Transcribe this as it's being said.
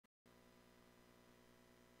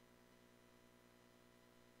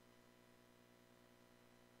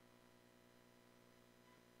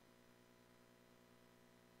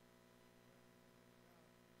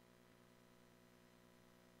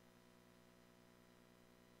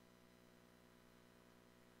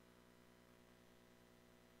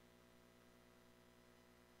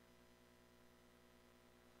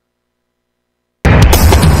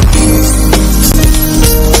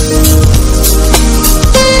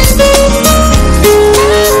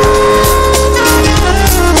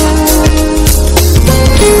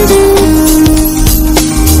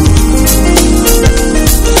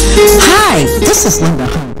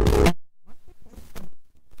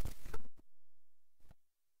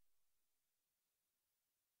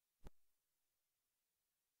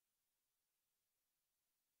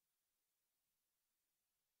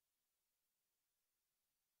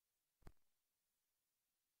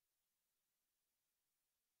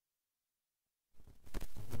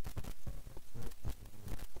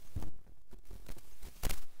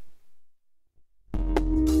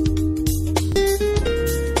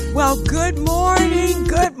Well, good morning.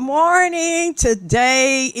 Good morning.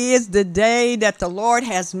 Today is the day that the Lord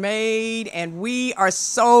has made, and we are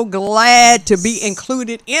so glad to be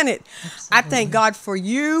included in it. Absolutely. I thank God for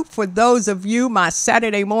you, for those of you, my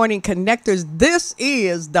Saturday morning connectors. This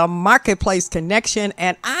is the Marketplace Connection,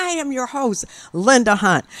 and I am your host, Linda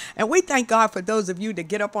Hunt. And we thank God for those of you that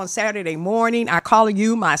get up on Saturday morning. I call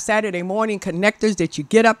you my Saturday morning connectors, that you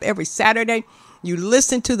get up every Saturday. You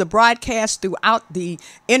listen to the broadcast throughout the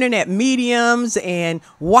internet mediums and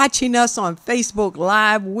watching us on Facebook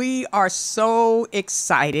Live. We are so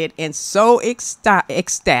excited and so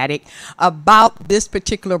ecstatic about this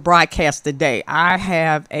particular broadcast today. I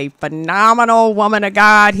have a phenomenal woman of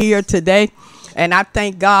God here today, and I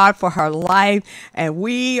thank God for her life. And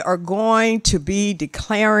we are going to be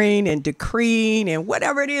declaring and decreeing and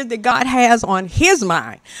whatever it is that God has on his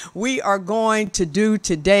mind, we are going to do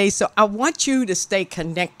today. So I want you to stay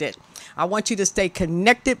connected. I want you to stay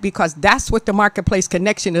connected, because that's what the Marketplace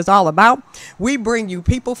Connection is all about. We bring you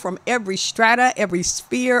people from every strata, every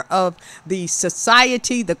sphere of the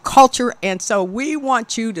society, the culture. And so we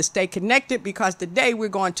want you to stay connected, because today we're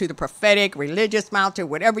going to the prophetic, religious mountain,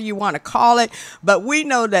 whatever you want to call it. But we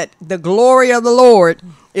know that the glory of the Lord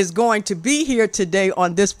is going to be here today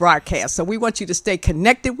on this broadcast. So we want you to stay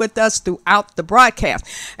connected with us throughout the broadcast.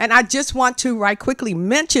 And I just want to right quickly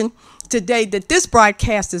mention today that this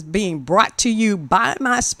broadcast is being brought to you by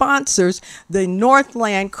my sponsors, the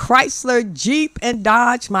Northland Chrysler, Jeep, and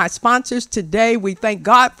Dodge. My sponsors today, we thank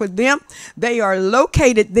God for them. They are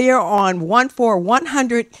located there on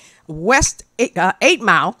 14100 West 8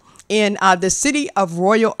 Mile in the city of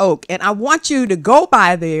Royal Oak. And I want you to go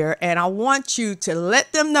by there, and I want you to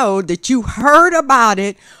let them know that you heard about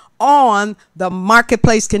it on the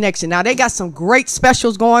Marketplace Connection. Now, they got some great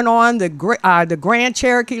specials going on. The Grand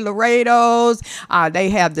Cherokee Laredos.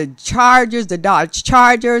 They have the Chargers, the Dodge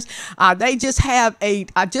Chargers. They just have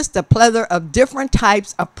just a plethora of different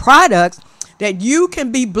types of products that you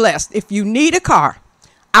can be blessed. If you need a car,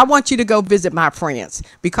 I want you to go visit my friends,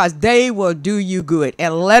 because they will do you good.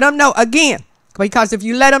 And let them know again, because if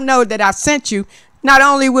you let them know that I sent you, not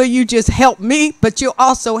only will you just help me, but you'll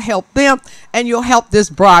also help them, and you'll help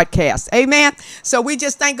this broadcast. Amen. So we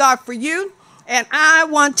just thank God for you. And I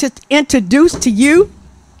want to introduce to you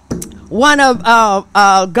one of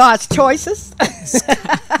God's choices.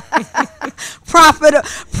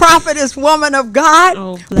 Prophetess, woman of God.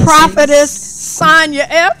 Oh, Prophetess Sonya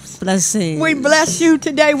Epps. Blessings. We bless you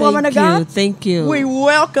today, woman of God. Thank you. We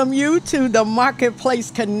welcome you to the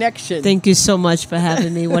Marketplace Connection. Thank you so much for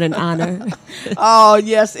having me. What an honor. Oh,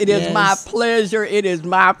 yes, it is my pleasure. It is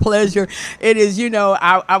my pleasure. It is,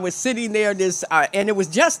 I was sitting there and it was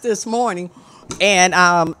just this morning. And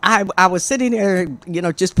I was sitting there,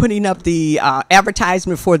 just putting up the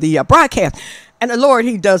advertisement for the broadcast. And the Lord,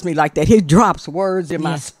 he does me like that. He drops words in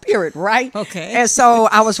my spirit, right? Okay. And so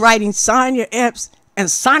I was writing Sonya Epps, and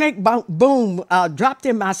Sonic Boom dropped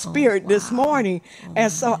in my spirit this morning.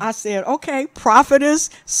 And so I said, okay, Prophetess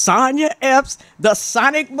Sonya Epps, the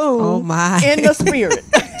Sonic Boom in the spirit.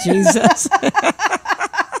 Jesus.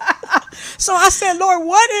 So I said, Lord,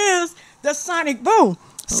 what is the Sonic Boom?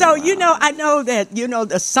 So, I know that,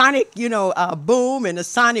 the sonic, boom and the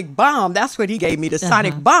sonic bomb, that's what he gave me, the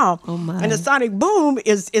sonic bomb. And the sonic boom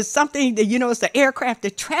is something that, it's the aircraft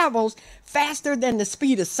that travels faster than the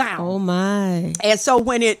speed of sound. Oh, my. And so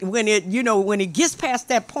when it gets past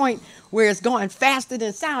that point where it's going faster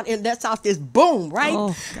than sound, it lets out this boom, right?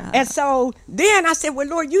 Oh, God. And so then I said, well,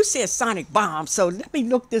 Lord, you said sonic bomb. So let me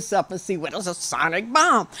look this up and see what is a sonic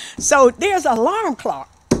bomb. So there's an alarm clock.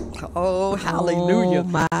 Oh, hallelujah. Oh,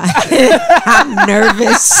 my. I'm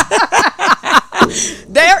nervous.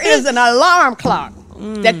 There is an alarm clock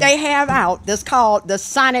that they have out that's called the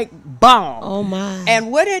sonic bomb. Oh, my.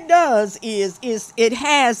 And what it does is it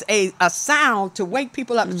has a sound to wake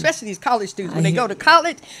people up, especially these college students. When they go to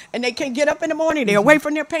college and they can't get up in the morning, they're away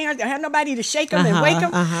from their parents, they have nobody to shake them and wake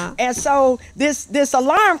them. And so this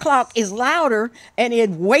alarm clock is louder, and it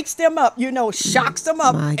wakes them up, shocks them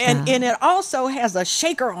up. And it also has a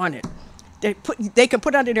shaker on it. They can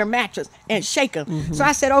put under their mattress and shake them. So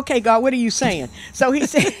I said, okay, God, what are you saying? So he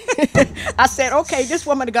said, I said, okay, this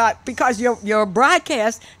woman of God, because your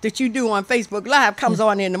broadcast that you do on Facebook Live comes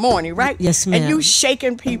on in the morning, right? Yes, ma'am. And you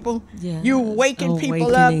shaking people, you waking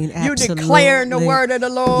people up, you absolutely. Declaring the word of the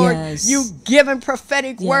Lord, you giving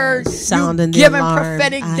prophetic words, sounding you giving alarm.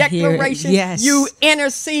 prophetic declarations, you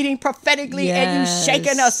interceding prophetically, and you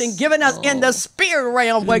shaking us and giving us in the spirit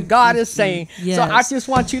realm what God is saying. So I just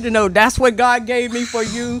want you to know that's what God gave me for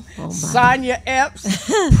you, Sonya Epps,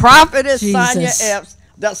 Prophetess Sonya Epps,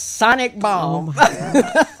 the sonic bomb.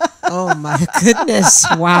 Oh my goodness.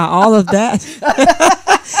 Wow. All of that.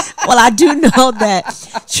 Well, I do know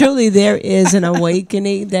that truly there is an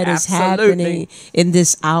awakening that is happening in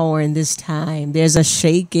this hour, in this time. There's a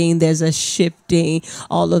shaking, there's a shifting,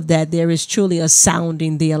 all of that. There is truly a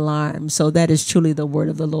sounding the alarm. So that is truly the word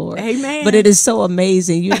of the Lord. Amen. But it is so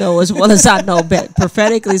amazing, you know, as well as I know, but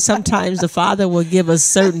prophetically, sometimes the Father will give us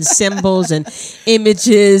certain symbols and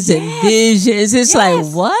images and visions. It's like,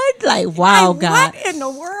 what? Like, wow, God. What in the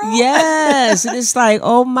world? Yes. And it's like,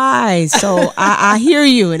 oh my. So I hear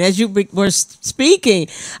you. And as you were speaking,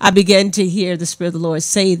 I began to hear the Spirit of the Lord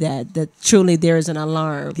say that truly there is an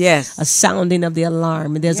alarm. Yes. A sounding of the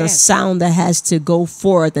alarm. And there's a sound that has to go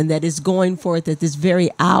forth and that is going forth at this very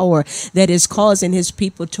hour that is causing his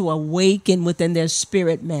people to awaken within their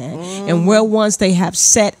spirit, man. And where once they have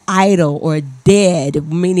sat idle or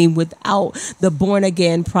dead, meaning without the born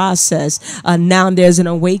again process, now there's an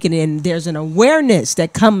awakening. There's an awareness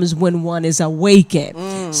that comes when one is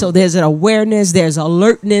awakened. So there's an awareness, there's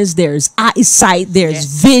alertness, there's eyesight, there's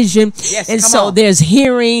vision, and so there's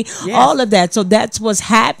hearing, all of that. So that's what's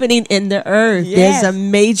happening in the earth. There's a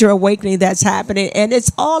major awakening that's happening, and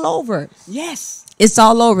it's all over. Yes. It's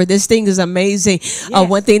all over. This thing is amazing.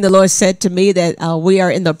 One thing the Lord said to me that we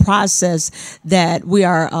are in the process that we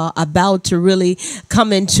are about to really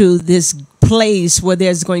come into this place where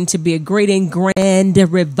there's going to be a great and grand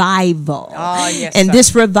revival. And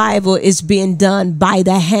this revival is being done by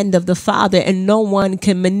the hand of the Father, and no one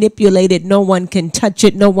can manipulate it. No one can touch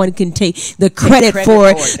it. No one can take the credit for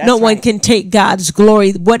it. No one can take God's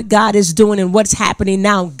glory. What God is doing and what's happening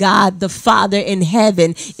now, God the Father in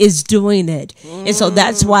heaven is doing it. And so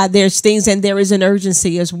that's why there's things, and there is an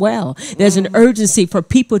urgency as well. There's an urgency for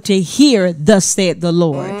people to hear, thus saith the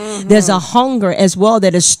Lord. There's a hunger as well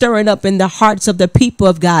that is stirring up in the hearts of the people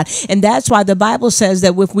of God. And that's why the Bible says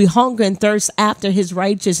that if we hunger and thirst after his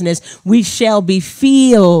righteousness, we shall be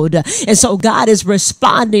filled. And so God is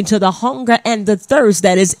responding to the hunger and the thirst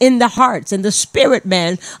that is in the hearts and the spirit,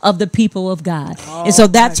 man, of the people of God. And so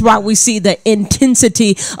that's why we see the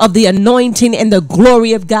intensity of the anointing and the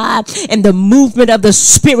glory of God and the movement of the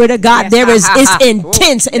Spirit of God. It's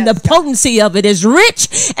intense, and the potency of it is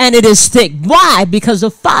rich and it is thick. Why? Because the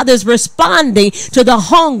Father's responding to the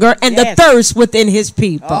hunger and the thirst within his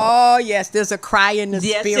people. Oh, yes. There's a cry in the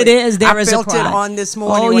spirit. Yes, it is. There is a cry. I felt it on this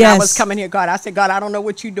morning when I was coming here. God, I said, God, I don't know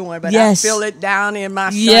what you're doing, but I feel it down in my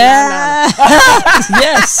yes.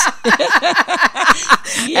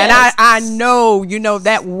 And I know, you know,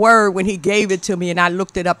 that word when he gave it to me, and I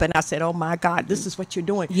looked it up and I said, oh my God, this is what you're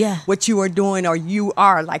doing. Yeah. What you are doing, or you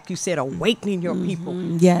are, like you said, awakening your people.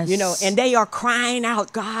 Yes. You know, and they are crying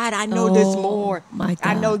out, God, I know there's more. My God.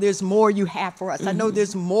 I know there's more you have for us. I know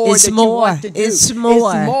there's more It's that more. you want to do. It's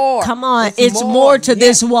more. It's more. Come on. It's more to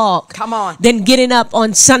this walk. Come on. Than getting up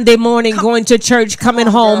on Sunday morning, going to church, coming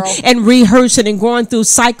home, and rehearsing and going through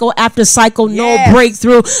cycle after cycle. No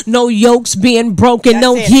breakthrough, no yokes being broken,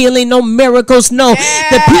 no healing, no miracles. No.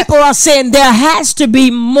 The people are saying there has to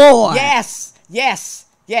be more. Yes. Yes.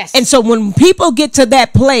 Yes. And so when people get to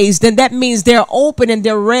that place, then that means they're open and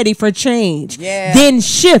they're ready for change. Then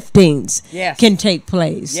shiftings can take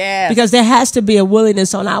place. Because there has to be a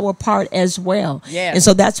willingness on our part as well. And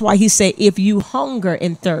so that's why he said, if you hunger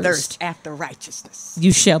and thirst after righteousness,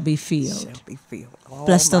 you shall be filled. Oh,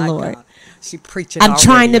 bless the Lord. God. She preaching. I'm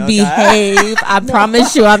trying to behave. I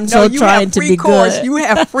promise you, I'm trying to be good. You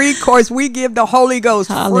have free course. We give the Holy Ghost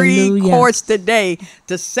free course today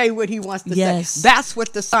to say what he wants to say. That's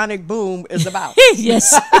what the sonic boom is about.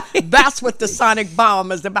 Yes. That's what the sonic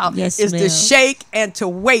bomb is about. Yes, is to shake and to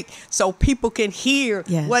wait so people can hear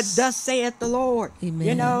what thus saith the Lord. Amen.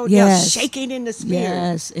 You know, there's shaking in the spirit.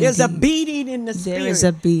 Yes, there's a beating in the spirit. There is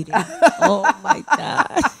a beating. Oh my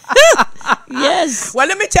God. Yes. Well,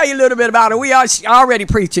 let me tell you a little bit about it. We are already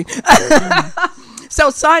preaching. So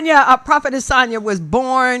Sonya, Prophetess Sonya was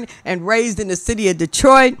born and raised in the city of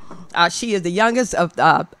Detroit. She is the youngest of,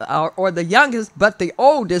 or the youngest, but the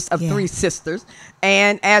oldest of three sisters.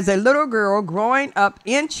 And as a little girl growing up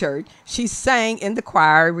in church, she sang in the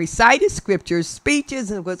choir, recited scriptures,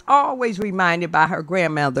 speeches, and was always reminded by her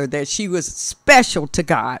grandmother that she was special to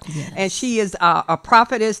God. Yes. And she is a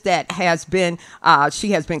prophetess that has been,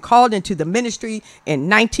 she has been called into the ministry in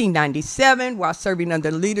 1997 while serving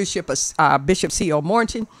under the leadership of Bishop C.O.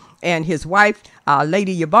 Morton and his wife,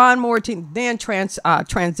 Lady Yvonne Morton, then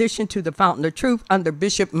transitioned to the Fountain of Truth under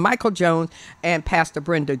Bishop Michael Jones and Pastor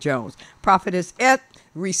Brenda Jones. Prophetess Epps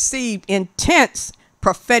received intense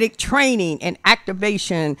prophetic training and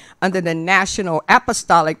activation under the National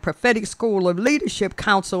Apostolic Prophetic School of Leadership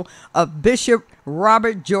Council of Bishop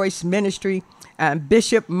Robert Joyce Ministry.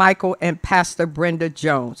 Bishop Michael and Pastor Brenda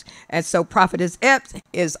Jones. And so Prophetess Epps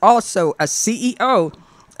is also a CEO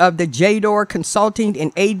of the JDOR Consulting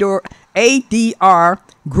and ADR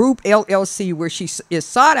Group LLC, where she is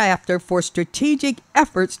sought after for strategic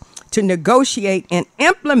efforts to negotiate and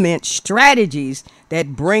implement strategies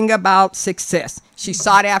that bring about success. She's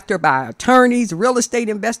sought after by attorneys, real estate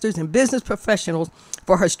investors, and business professionals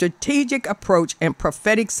for her strategic approach and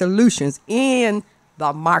prophetic solutions in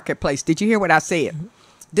the marketplace. Did you hear what I said?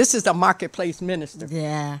 This is a marketplace minister.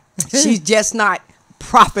 Yeah. She's just not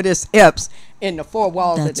Prophetess Epps in the four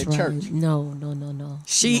walls That's of the right. church. No.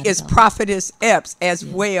 She Not is at all. Prophetess Epps as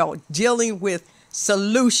well, dealing with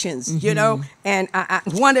solutions, you know. And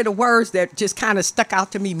one of the words that just kind of stuck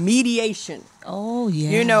out to me, mediation. Oh, yeah.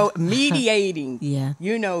 You know, mediating, Yeah.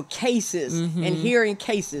 you know, cases and hearing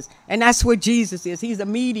cases. And that's what Jesus is. He's a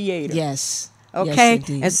mediator. Yes. Okay. Yes,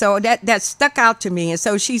 indeed. And so that stuck out to me. And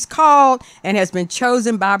so she's called and has been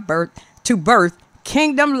chosen by birth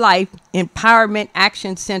Kingdom Life Empowerment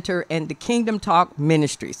Action Center and the Kingdom Talk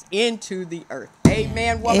Ministries into the earth.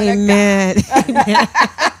 Amen, woman of God. Amen.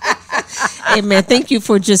 Amen. Thank you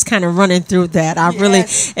for just kind of running through that. I really,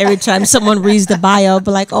 every time someone reads the bio, I'll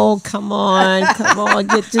be like, oh, come on. I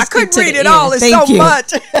couldn't read it all. It's so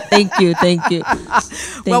much. Thank you.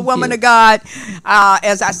 Well, woman of God,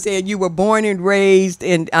 as I said, you were born and raised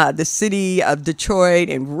in the city of Detroit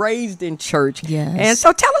and raised in church. Yes. And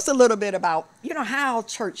so tell us a little bit about, you know, how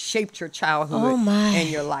church shaped your childhood and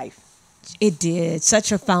your life. It did.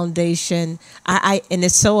 Such a foundation. And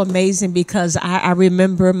it's so amazing because I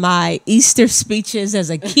remember my Easter speeches as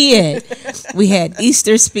a kid. We had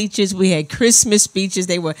Easter speeches. We had Christmas speeches.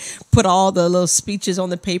 They would put all the little speeches on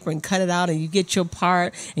the paper and cut it out, and you get your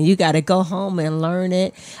part, and you got to go home and learn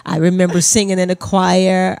it. I remember singing in the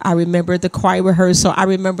choir. I remember the choir rehearsal. I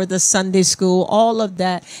remember the Sunday school. All of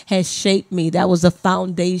that has shaped me. That was the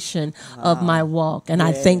foundation of my walk, and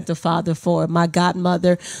I thank the Father for it. My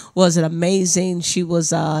godmother was an amazing. She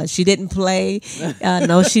was. She didn't play.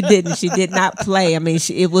 No, she didn't. She did not play. I mean,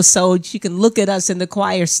 it was so she can look at us in the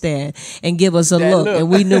choir stand and give us a look, and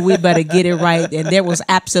we knew we better get it right. And there was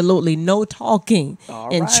absolutely no talking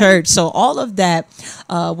in church. So all of that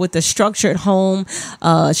with the structured home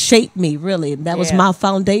shaped me. Really, that was my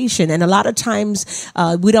foundation. And a lot of times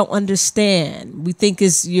we don't understand. We think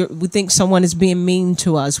we think someone is being mean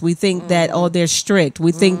to us. We think that they're strict.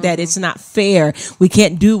 We think that it's not fair. We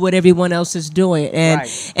can't do what everyone else is doing,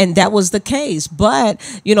 and that was the case.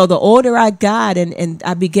 But you know, the older I got, and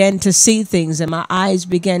I began to see things, and my eyes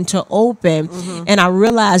began to open, and I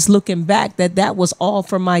realized, looking back, that was all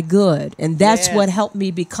for my good, and that's what helped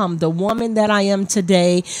me become the woman that I am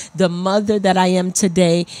today, the mother that I am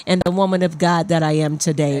today, and the woman of God that I am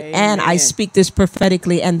today. Amen. And I speak this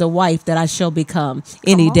prophetically, and the wife that I shall become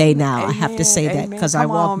any day now. Amen. I have to say that because I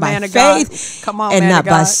walk by faith and not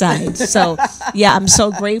by sight. So yeah, I'm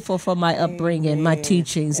so grateful for my upbringing, my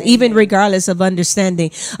teachings, even regardless of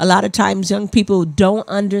understanding. A lot of times young people don't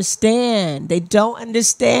understand. They don't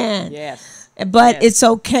understand. Yes. But it's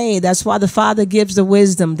okay. That's why the Father gives the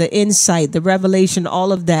wisdom, the insight, the revelation,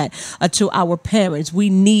 all of that to our parents. We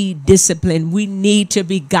need discipline. We need to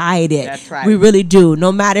be guided. That's right. We really do.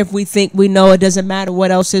 No matter if we think we know, it doesn't matter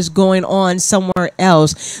what else is going on somewhere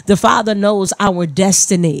else. The Father knows our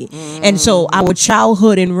destiny. And so our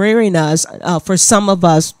childhood and rearing us, for some of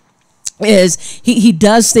us, is he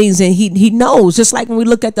does things, and he knows, just like when we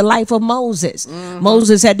look at the life of Moses.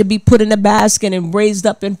 Moses had to be put in a basket and raised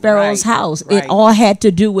up in Pharaoh's house. It all had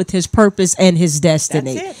to do with his purpose and his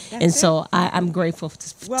destiny. That's so I'm grateful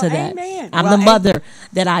to that. Amen. I'm the mother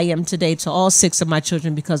that I am today to all 6 of my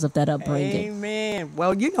children because of that upbringing. Amen.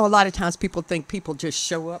 Well, you know, a lot of times people think people just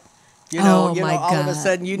show up. You know, all of a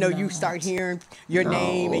sudden, you know, you start hearing your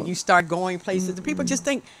name and you start going places. And people just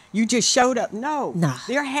think you just showed up. No.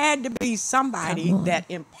 There had to be somebody that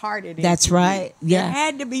imparted it. That's right. You. There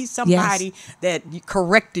had to be somebody that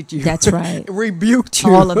corrected you. That's right. Rebuked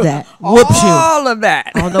you. All of that. Whooped you. All of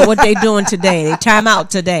that. I don't know what they're doing today. They time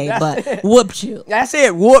out today, but whooped you. That's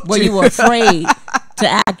it. Whooped you. Where you were afraid to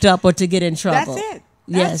act up or to get in trouble. That's it.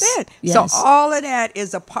 Yes. That's it. Yes. So all of that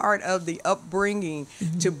is a part of the upbringing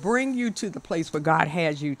to bring you to the place where God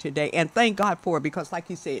has you today. And thank God for it, because like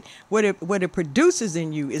you said, what it produces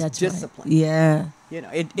in you is discipline. Right. Yeah.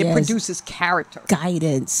 It produces character,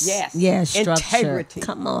 guidance, structure. Integrity.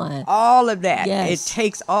 Come on, all of that. Yes. It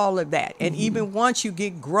takes all of that, and even once you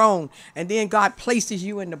get grown, and then God places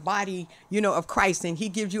you in the body, of Christ, and He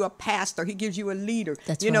gives you a pastor, He gives you a leader.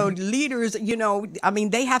 That's right. Leaders,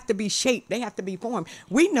 they have to be shaped, they have to be formed.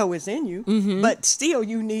 We know it's in you, but still,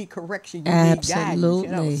 you need correction. You Absolutely. need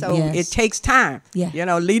guidance. So yes. it takes time.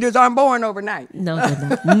 Yeah. Leaders aren't born overnight. No, they're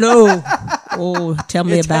not. No. Oh, tell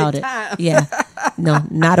me about it. Time. Yeah. No,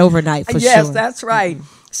 not overnight for sure. Yes, that's right.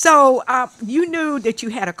 So you knew that you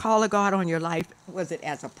had a call of God on your life. Was it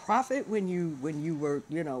as a prophet when you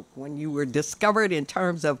were discovered in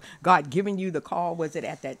terms of God giving you the call? Was it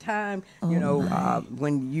at that time?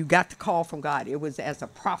 When you got the call from God, it was as a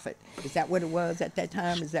prophet. Is that what it was at that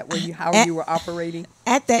time? Is that how you were operating?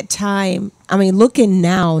 At that time, looking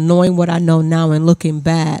now, knowing what I know now and looking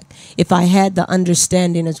back, if I had the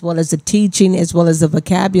understanding as well as the teaching as well as the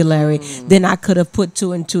vocabulary, then I could have put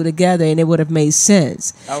two and two together and it would have made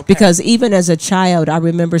sense. Okay. Because even as a child, I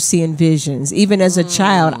remember seeing visions. Even as a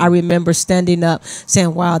child, I remember standing up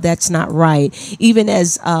saying, wow, that's not right. Even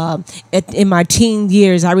as in my teen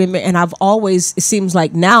years, I remember, and I've always, it seems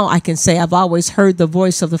like now I can say I've always heard the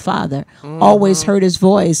voice of the Father, always heard His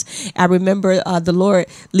voice. I remember the Lord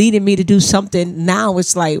leading me to do something. Now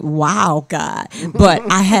it's like, wow, God. But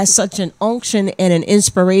I had such an unction and an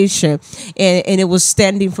inspiration, and it was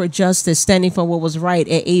standing for justice, standing for what was right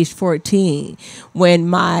at age 14, when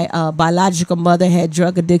my biological mother had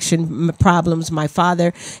drug addiction problems. My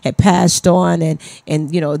father had passed on, and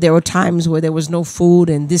there were times where there was no food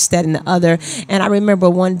and this, that, and the other. And I remember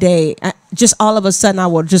one day, just all of a sudden, I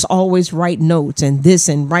would just always write notes and this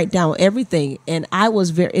and write down everything. And I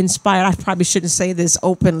was very inspired. I probably shouldn't say this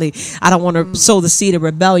openly. I don't want to sow the seed of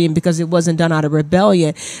rebellion because it wasn't done out of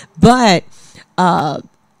rebellion. But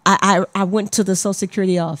I went to the Social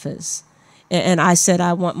Security office. And I said,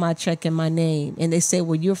 I want my check in my name. And they said,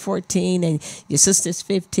 well, you're 14 and your sister's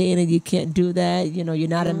 15 and you can't do that. You're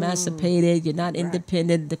not emancipated. You're not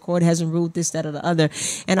independent. The court hasn't ruled this, that, or the other.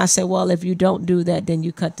 And I said, well, if you don't do that, then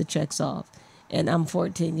you cut the checks off. And I'm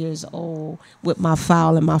 14 years old with my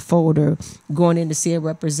file and my folder going in to see a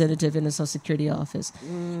representative in the Social Security office.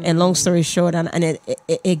 And long story short, and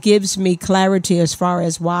it gives me clarity as far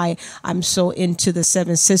as why I'm so into the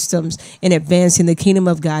 7 systems in advancing the kingdom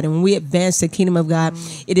of God. And when we advance the kingdom of God,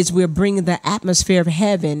 we're bringing the atmosphere of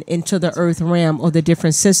heaven into the earth realm or the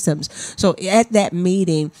different systems. So at that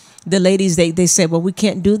meeting, the ladies, they said, well, we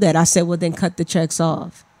can't do that. I said, well, then cut the checks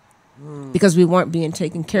off. Because we weren't being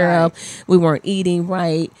taken care of. We weren't eating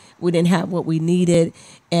right. We didn't have what we needed.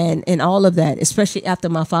 And all of that, especially after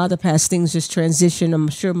my father passed, things just transitioned. I'm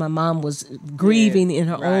sure my mom was grieving in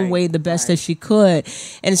her own way the best that she could.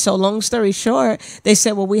 And so long story short, they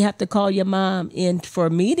said, well, we have to call your mom in for a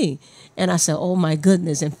meeting. And I said, oh, my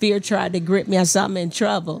goodness. And fear tried to grip me. I said, I'm in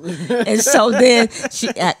trouble. And so then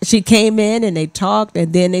she came in and they talked.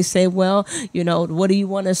 And then they said, well, what do you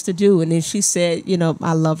want us to do? And then she said,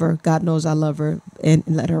 I love her. God knows I love her, and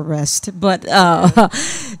let her rest. But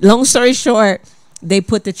long story short, they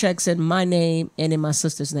put the checks in my name and in my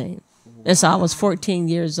sister's name. And so I was 14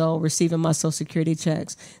 years old receiving my Social Security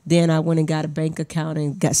checks. Then I went and got a bank account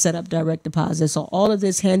and got set up direct deposit. So all of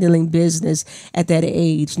this handling business at that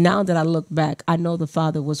age, now that I look back, I know the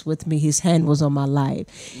Father was with me. His hand was on my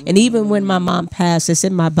life. And even when my mom passed, it's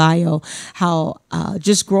in my bio, how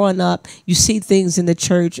just growing up, you see things in the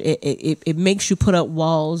church. It makes you put up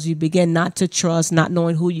walls. You begin not to trust, not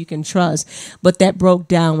knowing who you can trust. But that broke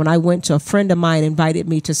down when I went to a friend of mine invited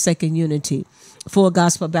me to Second Unity, Full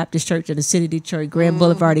Gospel Baptist Church in the city of Detroit, Grand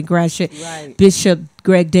Boulevard in Gratiot. Bishop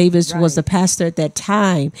Greg Davis was the pastor at that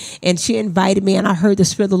time. And she invited me, and I heard the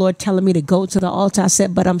Spirit of the Lord telling me to go to the altar. I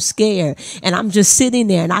said, but I'm scared. And I'm just sitting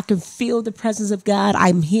there, and I can feel the presence of God.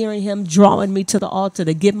 I'm hearing Him drawing me to the altar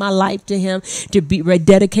to give my life to Him, to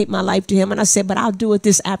rededicate my life to Him. And I said, but I'll do it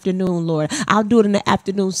this afternoon, Lord. I'll do it in the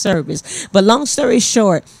afternoon service. But long story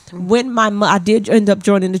short, when I did end up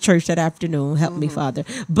joining the church that afternoon, help me, Father.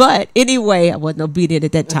 But anyway, I wasn't obedient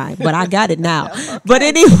at that time, but I got it now. But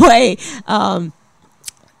anyway,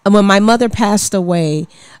 when my mother passed away,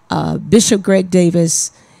 Bishop Greg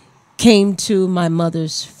Davis came to my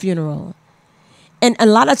mother's funeral. And a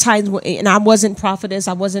lot of times, and I wasn't prophetess,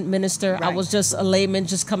 I wasn't minister, I was just a layman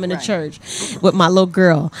just coming to church with my little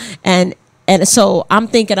girl. And so I'm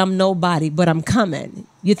thinking I'm nobody, but I'm coming.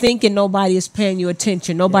 You're thinking nobody is paying you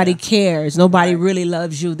attention. Nobody cares. Nobody really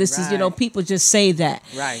loves you. This is, people just say that.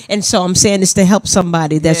 And so I'm saying this to help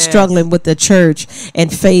somebody that's struggling with the church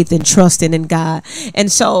and faith and trusting in God.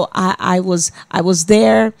 And so I was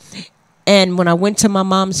there. And when I went to my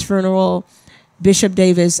mom's funeral, Bishop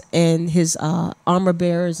Davis and his armor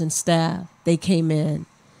bearers and staff, they came in.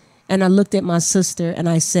 And I looked at my sister and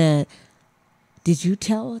I said, did you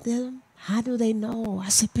tell them? How do they know? I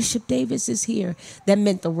said, Bishop Davis is here. That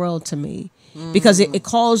meant the world to me. Because it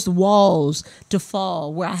caused walls to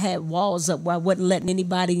fall where I had walls up where I wasn't letting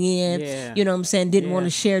anybody in. Yeah. You know what I'm saying? Didn't want to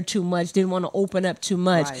share too much. Didn't want to open up too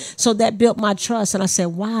much. Right. So that built my trust. And I said,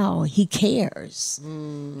 wow, he cares. A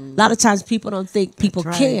lot of times people don't think people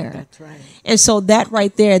care. That's right. And so that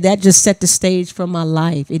right there, that just set the stage for my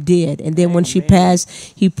life. It did. And then when she passed,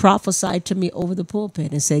 he prophesied to me over the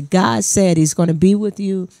pulpit and said, God said he's going to be with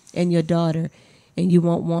you and your daughter, and you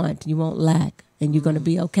won't want, you won't lack, and you're going to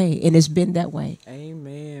be okay. And it's been that way.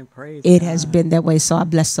 Amen. Praise It God. has been that way. So I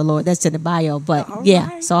bless the Lord. That's in the bio. But All yeah,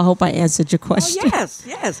 right. so I hope I answered your question. Oh, yes,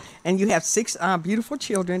 yes. And you have 6 beautiful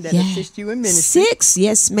children that assist you in ministry. 6,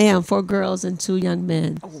 yes, ma'am. 4 girls and 2 young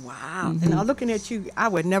men. Oh, wow. And now looking at you, I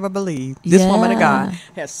would never believe this woman of God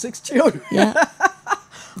has 6 children. Yeah.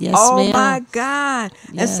 Yes, Oh, ma'am. my God.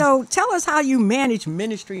 Yeah. And so tell us how you manage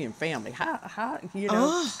ministry and family. How you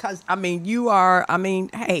know, because, I mean, you are, I mean,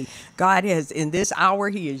 hey, God has, in this hour,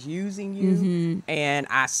 he is using you. And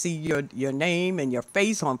I see your name and your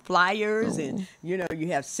face on flyers. And, you know, you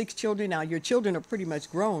have 6 children. Now, your children are pretty much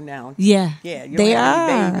grown now. Yeah. Yeah. You They don't have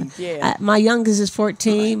are. any babies. Yeah. My youngest is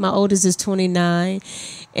 14. My oldest is 29.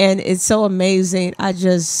 And it's so amazing. I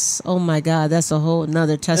just, oh my God, that's a whole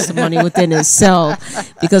nother testimony within itself.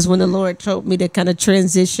 Because when the Lord told me to kind of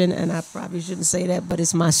transition, and I probably shouldn't say that, but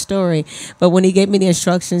it's my story. But when he gave me the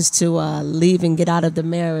instructions to leave and get out of the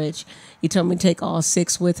marriage, he told me to take all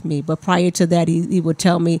 6 with me. But prior to that, he would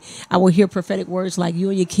tell me, I would hear prophetic words like, you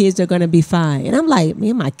and your kids are going to be fine. And I'm like,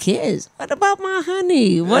 me and my kids? What about my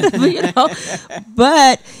honey? Whatever, you know.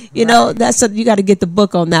 But, you know, you got to get the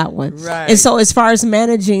book on that one. Right. And so as far as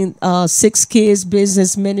managing 6 kids,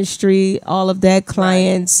 business, ministry, all of that,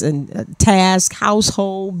 clients and tasks,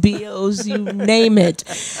 household, bills, you name it.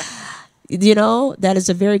 You know, that is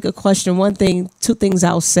a very good question. 2 things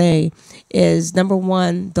I'll say is, number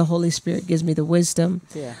 1, the Holy Spirit gives me the wisdom.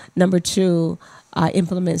 Yeah. Number 2, I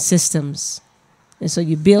implement systems. And so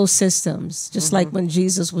you build systems, just like when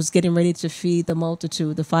Jesus was getting ready to feed the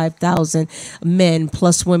multitude, the 5,000 men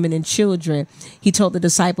plus women and children. He told the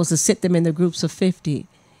disciples to sit them in the groups of 50.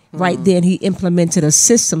 Right then, he implemented a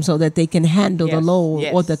system so that they can handle the load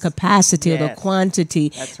or the capacity or the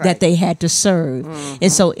quantity that they had to serve.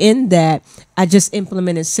 And so in that, I just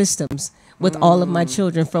implemented systems with all of my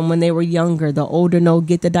children from when they were younger. The older no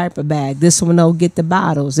get the diaper bag. This one no get the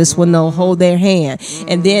bottles. This one no hold their hand.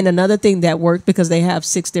 And then another thing that worked, because they have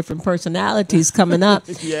 6 different personalities coming up,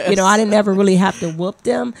 you know, I didn't ever really have to whoop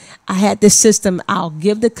them. I had this system. I'll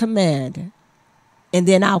give the command and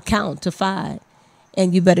then I'll count to 5.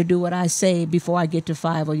 And you better do what I say before I get to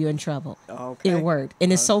 5 or you're in trouble. Okay. It worked.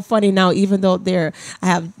 And it's so funny now, even though I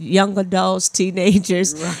have young adults,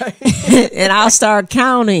 teenagers, and I'll start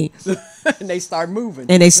counting. And they start moving.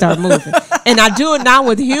 And I do it now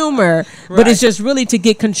with humor, but it's just really to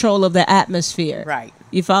get control of the atmosphere. Right.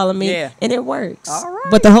 You follow me? Yeah. And it works. All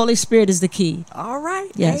right. But the Holy Spirit is the key. All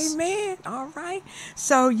right. Yes. Amen. All right.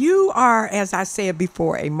 So you are, as I said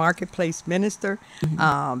before, a marketplace minister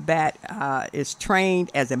that is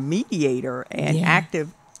trained as a mediator and active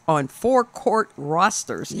on 4 court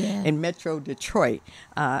rosters in Metro Detroit,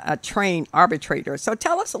 a trained arbitrator. So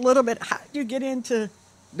tell us a little bit, how did you get into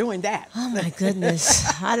doing that? Oh my goodness.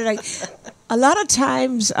 A lot of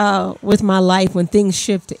times with my life, when things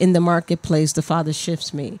shift in the marketplace, the Father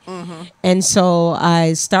shifts me. And so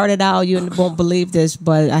I started out, you won't believe this,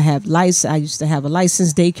 but I used to have a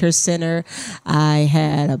licensed daycare center. I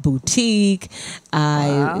had a boutique.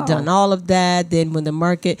 I done all of that. Then when the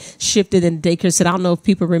market shifted in the daycare center, I don't know if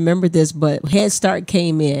people remember this, but Head Start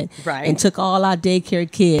came in and took all our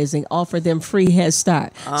daycare kids and offered them free Head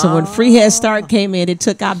Start. So when free Head Start came in, it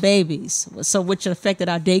took our babies, so which affected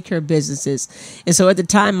our daycare businesses. And so at the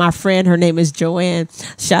time, my friend, her name is Joanne,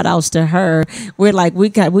 shout outs to her. We're like, we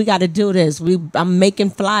got to do this. I'm making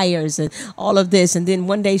flyers and all of this. And then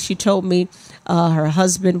one day she told me her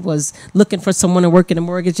husband was looking for someone to work in the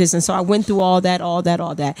mortgages. And so I went through all that.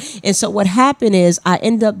 And so what happened is I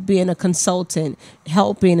ended up being a consultant,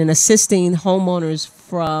 helping and assisting homeowners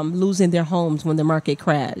from losing their homes when the market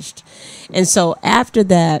crashed. And so after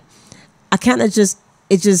that, I kind of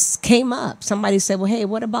it just came up. Somebody said, well, hey,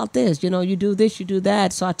 what about this? You know, you do this, you do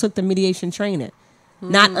that. So I took the mediation training,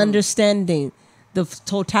 not understanding the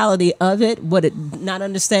totality of it, not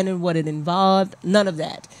understanding what it involved, none of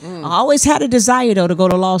that. I always had a desire, though, to go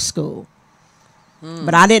to law school.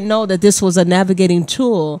 But I didn't know that this was a navigating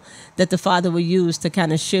tool that the Father would use to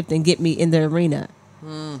kind of shift and get me in the arena.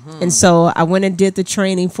 And so I went and did the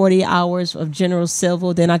training, 40 hours of general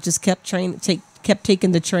civil. Then I just kept kept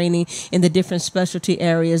taking the training in the different specialty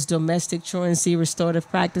areas: domestic truancy, restorative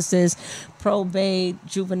practices, probate,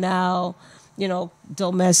 juvenile,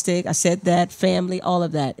 domestic. I said that, family, all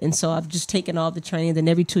of that. And so I've just taken all the training. Then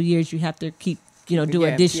every 2 years you have to keep, do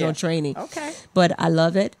additional training. Okay. But I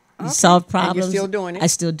love it. You solve problems. And you're still doing it? I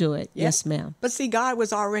still do it. Yes, ma'am. But see, God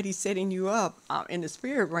was already setting you up in the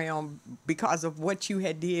spirit realm because of what you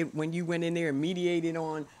had did when you went in there and mediated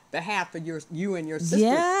on behalf of you and your sister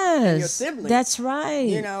and your siblings. That's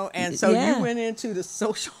right. And so you went into the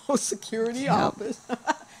Social Security office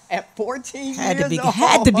at 14 years old.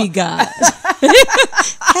 Had to be God.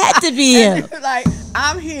 Had to be him. Like,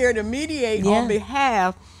 I'm here to mediate on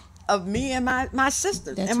behalf of me and my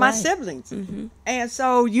sisters and my siblings. And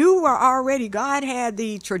so you were already, God had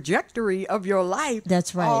the trajectory of your life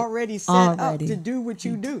already set up to do what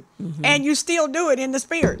you do. And you still do it in the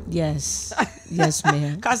spirit. Yes. Yes,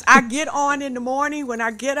 ma'am. Because I get on in the morning when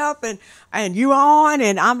I get up and you on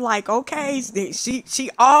and I'm like, okay, she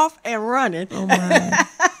off and running. Oh my.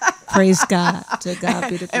 Praise God. To God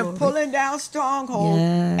be the glory. And pulling down strongholds.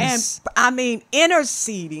 Yes. And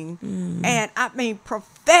interceding. And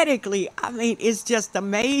prophetically, it's just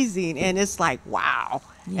amazing. And it's like, wow.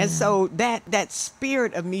 And so that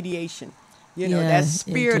spirit of mediation, that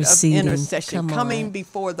spirit of intercession, coming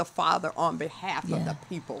before the Father on behalf of the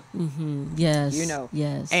people. Yes.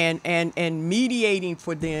 Yes. And mediating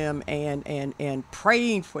for them and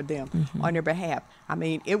praying for them on their behalf.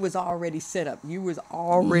 It was already set up. You was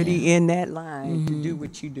already in that line to do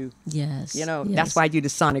what you do. Yes. That's why you're the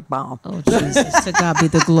sonic bomb. Oh, Jesus. To God be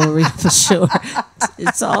the glory for sure.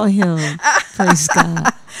 It's all him. Praise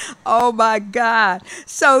God. Oh, my God.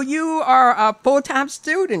 So you are a full-time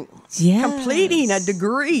student. Yes. Completing a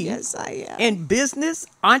degree. Yes, I am. In business,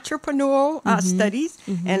 entrepreneurial studies,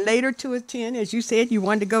 and later to attend, as you said, you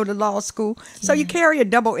wanted to go to law school. So you carry a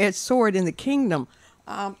double-edged sword in the kingdom.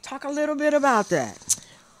 Talk a little bit about that.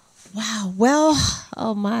 Wow. Well,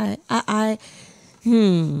 oh my, I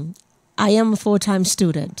am a full-time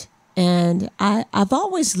student, and I've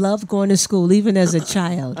always loved going to school, even as a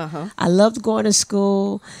child. I loved going to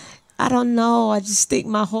school. I don't know. I just think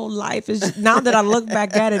my whole life is, now that I look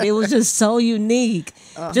back at it, it was just so unique.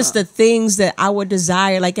 Just the things that I would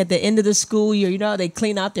desire, like at the end of the school year, they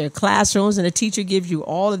clean out their classrooms and the teacher gives you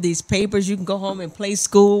all of these papers. You can go home and play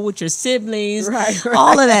school with your siblings,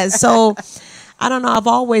 all of that. So I don't know. I've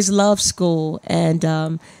always loved school.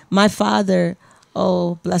 And my father,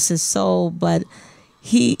 oh, bless his soul, but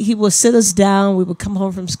he would sit us down. We would come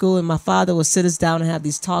home from school, and my father would sit us down and have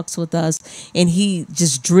these talks with us. And he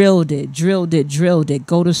just drilled it.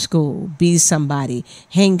 Go to school, be somebody,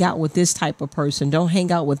 hang out with this type of person. Don't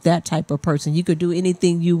hang out with that type of person. You could do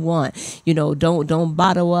anything you want. Don't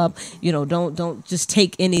bottle up. Don't just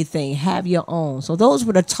take anything. Have your own. So those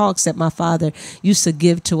were the talks that my father used to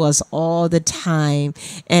give to us all the time.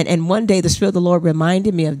 And one day the Spirit of the Lord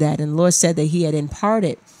reminded me of that, and the Lord said that He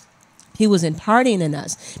was imparting in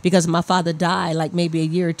us, because my father died like maybe a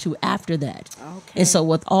year or two after that. And so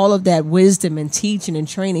with all of that wisdom and teaching and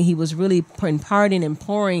training, he was really imparting and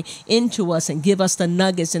pouring into us and give us the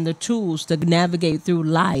nuggets and the tools to navigate through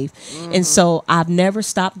life. And so I've never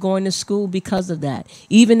stopped going to school because of that.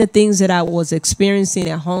 Even the things that I was experiencing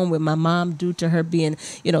at home with my mom due to her being,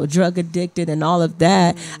 drug addicted and all of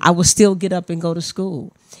that, I would still get up and go to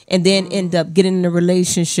school. And then end up getting in a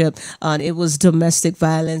relationship. It was domestic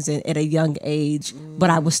violence at a young age, but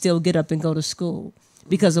I would still get up and go to school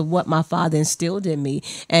because of what my father instilled in me,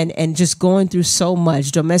 and just going through so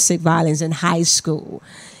much domestic violence in high school.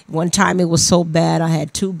 One time it was so bad, I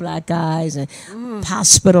had 2 black eyes and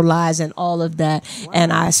hospitalized and all of that. Wow.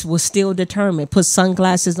 And I was still determined, put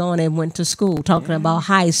sunglasses on and went to school, talking about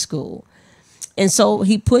high school. And so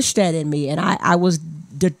he pushed that in me, and I was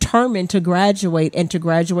determined to graduate, and to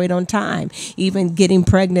graduate on time. Even getting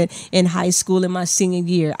pregnant in high school in my senior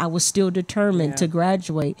year, I was still determined to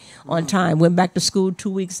graduate on time. Went back to school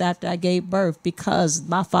 2 weeks after I gave birth, because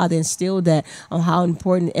my father instilled that on how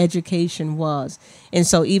important education was. And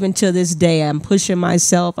so even to this day, I'm pushing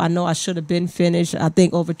myself. I know I should have been finished. I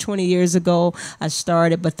think over 20 years ago I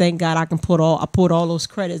started, but thank God I pulled all those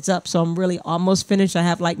credits up. So I'm really almost finished. I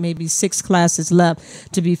have like maybe 6 classes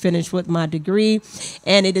left to be finished with my degree.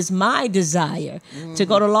 And it is my desire to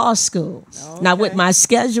go to law school. Now with my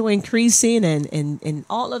schedule increasing and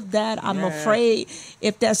all of that, I'm afraid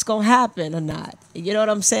if that's going to happen or not. You know what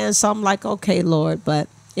I'm saying? So I'm like, okay, Lord, but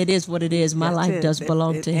it is what it is. My life does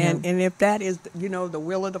belong to him. And if that is, the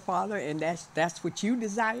will of the Father, and that's what you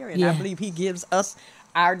desire, and I believe he gives us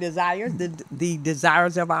our desires, the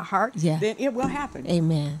desires of our heart, Yeah. then it will happen.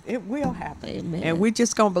 Amen. It will happen. Amen. And we're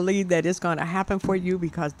just going to believe that it's going to happen for you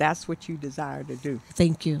because that's what you desire to do.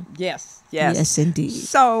 Thank you. Yes, yes. Yes, indeed.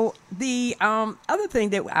 So the other thing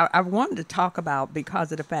that I wanted to talk about,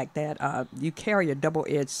 because of the fact that you carry a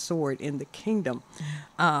double-edged sword in the kingdom,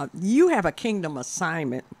 you have a kingdom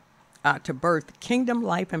assignment to birth Kingdom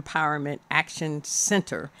Life Empowerment Action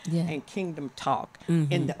Center and Kingdom Talk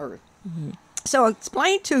in the earth. So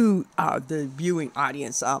explain to the viewing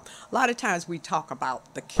audience, a lot of times we talk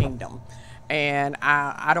about the kingdom, and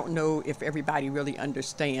I don't know if everybody really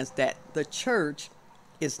understands that the church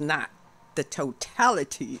is not the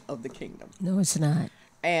totality of the kingdom. No, it's not.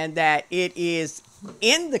 And that it is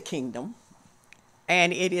in the kingdom,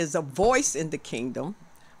 and it is a voice in the kingdom,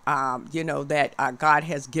 that God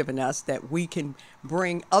has given us, that we can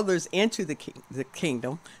bring others into the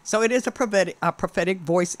kingdom. So it is a prophetic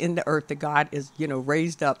voice in the earth that God is,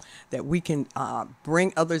 raised up, that we can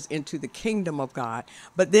bring others into the kingdom of God.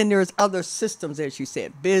 But then there's other systems, as you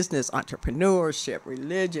said, business, entrepreneurship,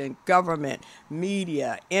 religion, government,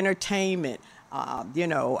 media, entertainment,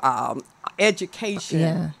 education.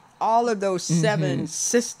 Yeah. All of those 7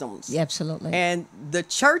 systems. Yeah, absolutely. And the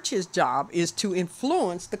church's job is to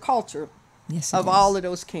influence the culture Yes, it of is. all of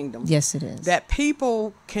those kingdoms. Yes, it is. That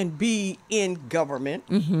people can be in government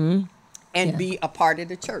and be a part of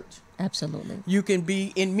the church. Absolutely. You can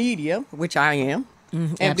be in media, which I am,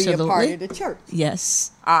 and absolutely. be a part of the church.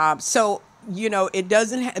 Yes. So, it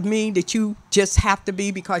doesn't mean that you just have to be,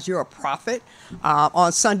 because you're a prophet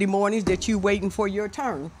on Sunday mornings, that you waiting for your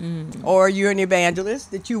turn, or you're an evangelist,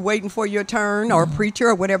 that you waiting for your turn, or a preacher,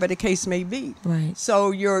 or whatever the case may be. Right. So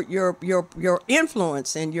your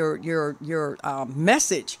influence and your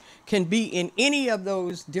message can be in any of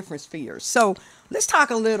those different spheres. So let's talk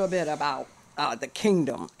a little bit about the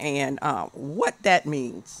kingdom and what that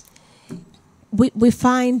means. We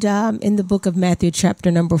find in the book of Matthew, chapter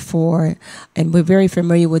number 4, and we're very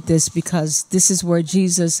familiar with this because this is where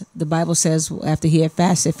Jesus, the Bible says, after he had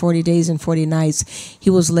fasted 40 days and 40 nights, he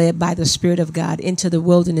was led by the Spirit of God into the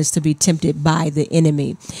wilderness to be tempted by the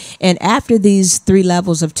enemy. And after these 3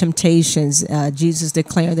 levels of temptations, Jesus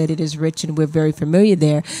declared that it is rich, and we're very familiar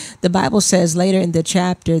there. The Bible says later in the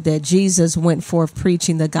chapter that Jesus went forth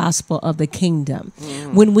preaching the gospel of the kingdom.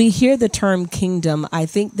 When we hear the term kingdom, I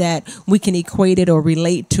think that we can equate it or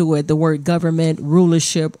relate to it, the word government,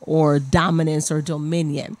 rulership, or dominance or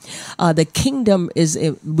dominion. The kingdom is,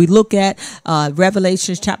 we look at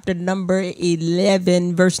Revelation chapter number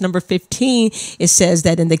 11, verse number 15, it says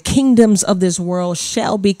that in the kingdoms of this world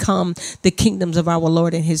shall become the kingdoms of our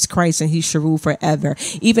Lord and his Christ, and he shall rule forever.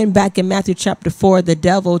 Even back in Matthew chapter 4, the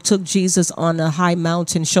devil took Jesus on a high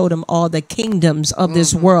mountain, showed him all the kingdoms of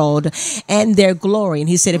this world and their glory. And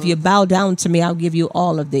he said, if you bow down to me, I'll give you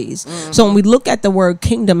all of these. So when we look at the word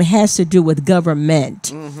kingdom, it has to do with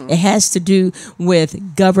government. It has to do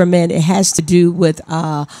with government. It has to do with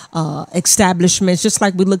establishments, just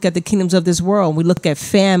like we look at the kingdoms of this world. We look at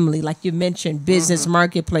family, like you mentioned, business,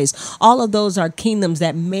 marketplace. All of those are kingdoms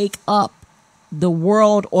that make up the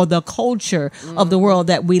world or the culture of the world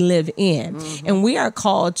that we live in. And we are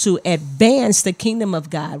called to advance the kingdom of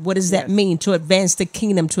God. What does that mean? To advance the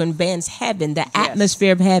kingdom, to advance heaven, the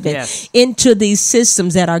atmosphere of heaven into these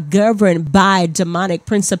systems that are governed by demonic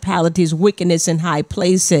principalities, wickedness in high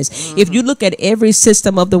places. If you look at every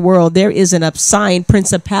system of the world, there is an assigned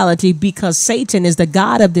principality, because Satan is the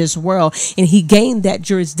God of this world, and he gained that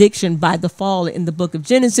jurisdiction by the fall in the book of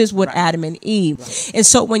Genesis with Adam and Eve. And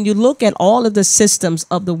so when you look at all of the systems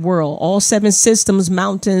of the world, all 7 systems,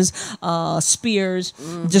 mountains, spears,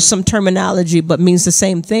 just some terminology, but means the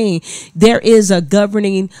same thing. There is a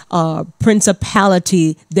governing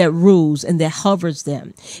principality that rules and that hovers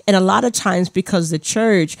them. And a lot of times, because the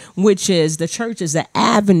church, is the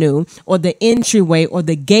avenue or the entryway or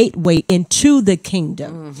the gateway into the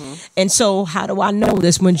kingdom. And so how do I know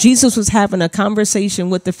this? When Jesus was having a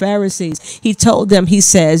conversation with the Pharisees, he told them, he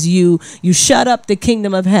says, you shut up the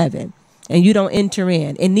kingdom of heaven, and you don't enter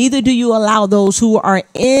in, and neither do you allow those who are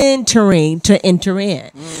entering to enter in.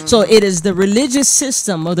 So it is the religious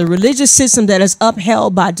system, or the religious system that is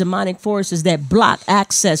upheld by demonic forces, that block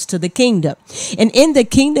access to the kingdom. And in the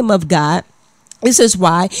kingdom of God, this is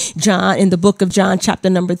why John, in the book of John, chapter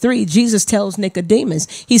number 3, Jesus tells Nicodemus,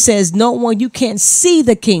 he says, no one, you can't see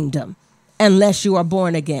the kingdom unless you are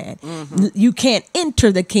born again. You can't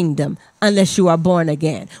enter the kingdom unless you are born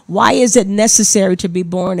again. Why is it necessary to be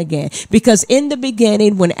born again? Because in the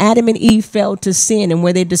beginning, when Adam and Eve fell to sin and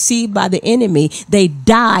were they deceived by the enemy, they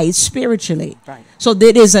died spiritually. Right. So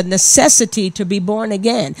there is a necessity to be born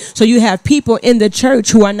again. So you have people in the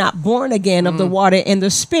church who are not born again of the water and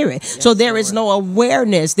the spirit. Yes, so there is no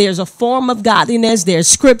awareness. There's a form of godliness. There's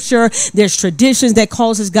scripture. There's traditions that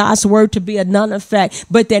causes God's word to be a none effect,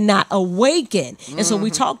 but they're not awakened. And so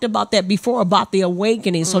we talked about that before, about the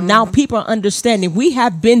awakening. So now people are understanding we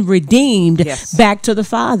have been redeemed back to the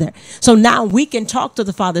Father. So now we can talk to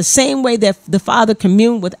the Father. Same way that the Father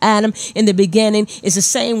communed with Adam in the beginning is the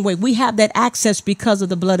same way. We have that access because of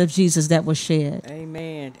the blood of Jesus that was shed.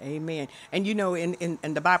 Amen. Amen. And you know, in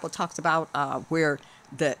the Bible talks about where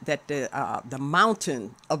the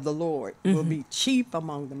mountain of the Lord will be chief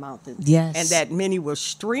among the mountains. Yes. And that many will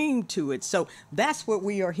stream to it. So that's what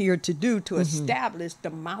we are here to do, to establish the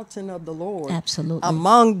mountain of the Lord. Absolutely.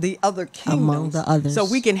 Among the other kingdoms. Among the others. So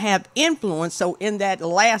we can have influence. So in that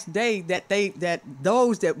last day that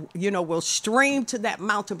those that, you know, will stream to that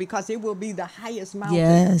mountain, because it will be the highest mountain.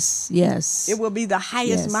 Yes. Yes. It will be the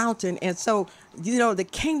highest mountain. And so, you know, the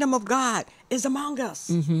kingdom of God is among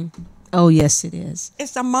us. Oh, yes, it is.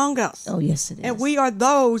 It's among us. Oh, yes, it is. And we are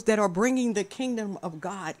those that are bringing the kingdom of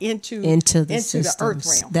God into the earth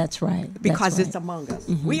realm. That's right. Because it's among us.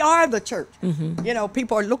 We are the church. You know,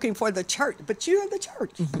 people are looking for the church, but you're the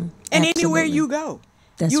church. And anywhere you go,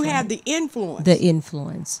 you have the influence. The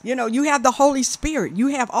influence. You know, you have the Holy Spirit. You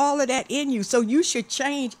have all of that in you. So you should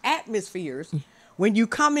change atmospheres when you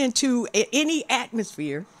come into any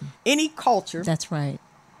atmosphere, any culture. That's right.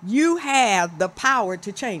 You have the power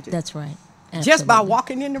to change it. That's right. Absolutely. Just by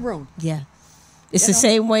walking in the room. Yeah. It's the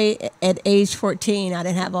same way at age 14. I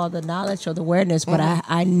didn't have all the knowledge or the awareness, but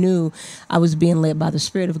I knew I was being led by the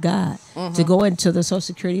Spirit of God to go into the Social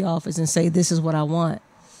Security office and say, this is what I want.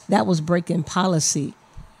 That was breaking policy.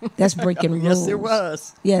 That's breaking rules. Yes, it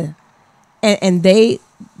was. Yeah. And they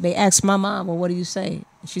asked my mom, well, what do you say?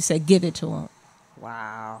 She said, give it to him.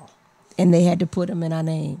 Wow. And they had to put him in our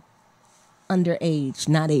name. Underage,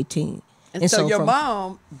 not 18. And so your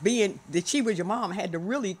mom, being that she was your mom, had to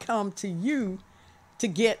really come to you to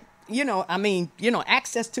get,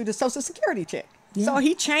 access to the Social Security check. Yeah. So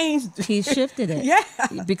he changed. He shifted it. Yeah.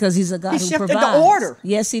 Because he's a God who provides. He shifted the order.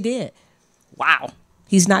 Yes, he did. Wow.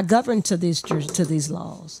 He's not governed to these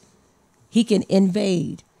laws. He can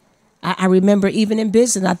invade. I remember even in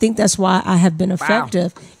business, I think that's why I have been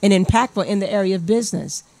effective and impactful in the area of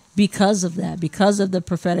business. Because of that, because of the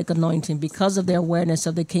prophetic anointing, because of the awareness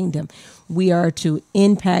of the kingdom, we are to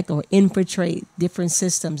impact or infiltrate different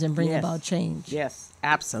systems and bring about change. Yes,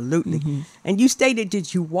 absolutely. And you stated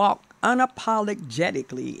that you walk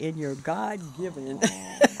unapologetically in your God-given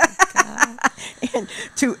and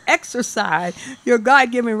to exercise your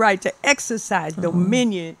God-given right to exercise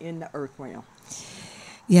dominion in the earth realm.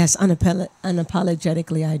 Yes,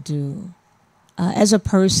 unapologetically I do. As a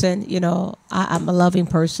person, I'm a loving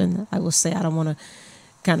person. I will say I don't want to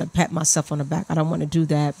kind of pat myself on the back. I don't want to do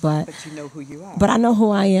that. But you know who you are. But I know who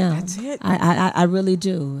I am. That's it. I really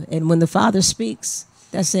do. And when the Father speaks,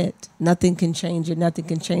 that's it. Nothing can change it. Nothing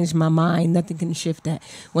can change my mind. Nothing can shift that.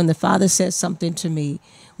 When the Father says something to me,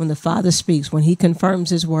 when the Father speaks, when he confirms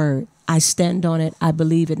his word, I stand on it. I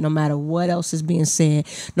believe it no matter what else is being said,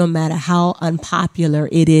 no matter how unpopular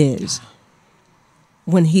it is.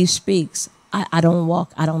 When he speaks, I don't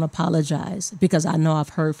walk, I don't apologize because I know I've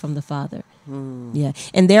heard from the Father. Yeah.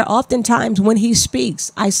 And there are often times when he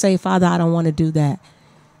speaks, I say, Father, I don't want to do that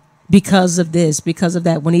because of this, because of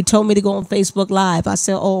that. When he told me to go on Facebook Live, I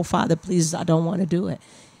said, oh, Father, please, I don't want to do it.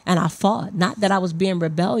 And I fought. Not that I was being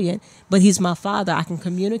rebellion, but he's my Father. I can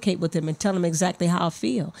communicate with him and tell him exactly how I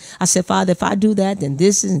feel. I said, Father, if I do that, then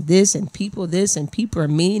this and this and people are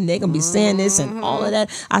mean. They're going to be saying this and all of that.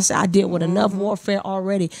 I said, I deal with enough warfare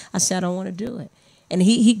already. I said, I don't want to do it. And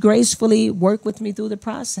he gracefully worked with me through the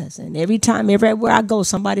process. And every time, everywhere I go,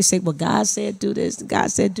 somebody say, well, God said do this, God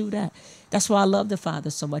said do that. That's why I love the Father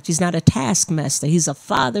so much. He's not a taskmaster. He's a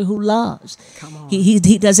Father who loves. Come on.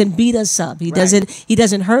 He doesn't beat us up. He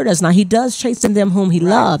doesn't hurt us. Now he does chasten them whom he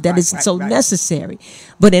loved. That is necessary.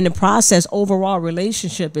 But in the process, overall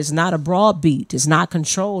relationship is not a broad beat. It's not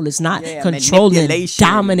control. It's not controlling,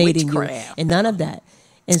 dominating you, and none of that.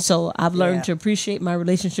 And so I've learned to appreciate my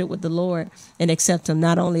relationship with the Lord and accept him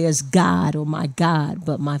not only as God or my God,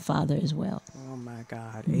 but my Father as well. Oh, my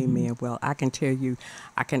God. Amen. Well, I can tell you,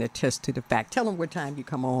 I can attest to the fact. Tell them what time you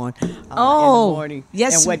come on in the morning.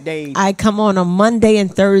 Yes. And what days. I come on Monday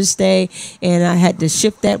and Thursday, and I had to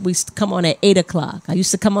shift that. We come on at 8 o'clock. I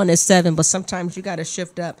used to come on at 7, but sometimes you got to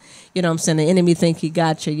shift up. You know what I'm saying? The enemy think he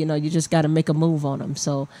got you. You know, you just got to make a move on him.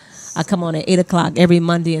 So I come on at 8 o'clock every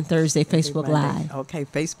Monday and Thursday, Facebook Live. Okay,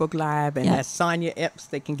 Facebook Live. And that's Sonya Epps.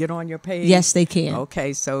 They can get on your page. Yes, they can.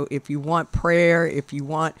 Okay, so if you want prayer, if you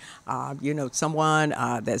want, someone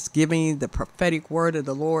that's giving the prophetic word of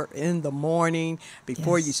the Lord in the morning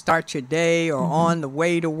before you start your day or on the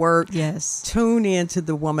way to work, tune in to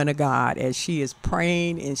the woman of God as she is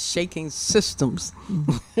praying and shaking systems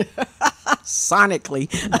sonically.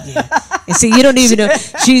 And see, you don't even know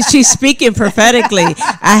she's speaking prophetically.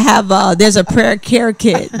 I have there's a prayer care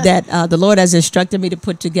kit that the Lord has instructed me to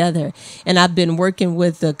put together, and I've been working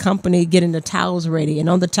with the company getting the towels ready. And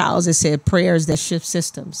on the towels it said prayers that shift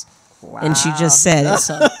systems. Wow. And she just said it.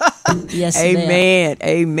 So, yes, amen,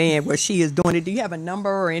 amen. Well, she is doing it. Do you have a number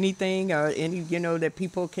or anything, or any that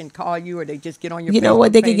people can call you, or they just get on your? You know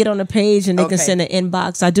what? They can get on the page and they can send an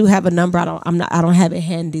inbox. I do have a number. I don't have it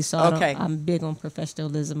handy, so I'm big on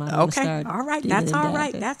professionalism. I don't start. All right, that's all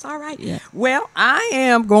right. That's all right. Yeah. Well, I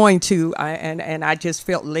am going to, and I just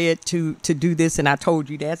felt led to do this, and I told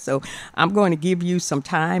you that, so I'm going to give you some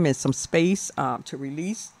time and some space to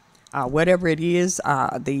release. Whatever it is,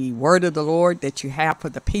 the word of the Lord that you have for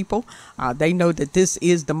the people. They know that this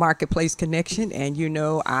is the Marketplace Connection, and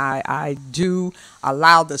I do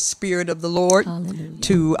allow the Spirit of the Lord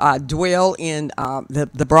to dwell in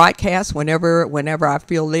the broadcast whenever I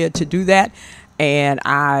feel led to do that. And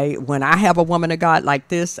when I have a woman of God like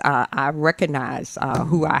this, I recognize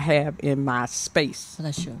who I have in my space.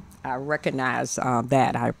 That's true. I recognize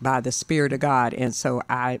that by the Spirit of God, and so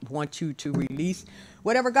I want you to release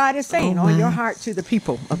whatever God is saying on your heart to the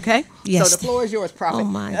people, okay? Yes. So the floor is yours, Prophet. Oh,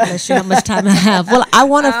 my gosh, how much time I have. Well, I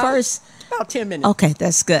want to first... About 10 minutes. Okay,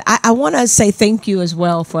 that's good. I want to say thank you as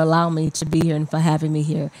well for allowing me to be here and for having me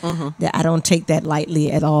here. That I don't take that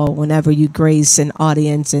lightly at all. Whenever you grace an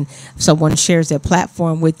audience and someone shares their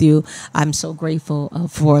platform with you, I'm so grateful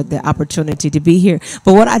for the opportunity to be here.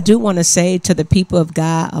 But what I do want to say to the people of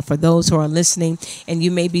God, for those who are listening, and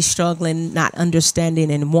you may be struggling, not understanding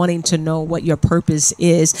and wanting to know what your purpose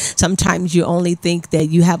is. Sometimes you only think that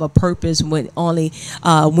you have a purpose when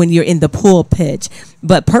you're in the pulpit.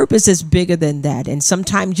 But purpose is bigger than that. And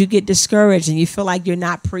sometimes you get discouraged and you feel like you're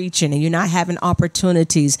not preaching and you're not having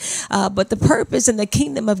opportunities. But the purpose in the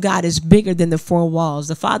kingdom of God is bigger than the four walls.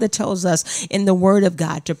 The Father tells us in the word of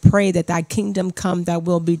God to pray that thy kingdom come, thy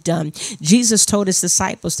will be done. Jesus told his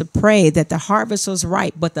disciples to pray that the harvest was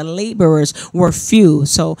ripe, but the laborers were few.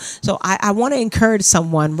 So I want to encourage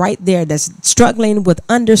someone right there that's struggling with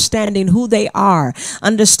understanding who they are,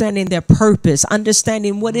 understanding their purpose,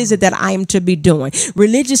 understanding what is it that I am to be doing.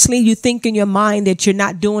 Religiously, you think in your mind that you're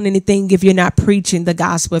not doing anything if you're not preaching the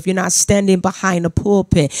gospel, if you're not standing behind a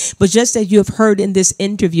pulpit. But just as you have heard in this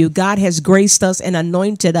interview, God has graced us and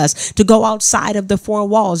anointed us to go outside of the four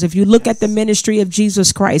walls. If you look at the ministry of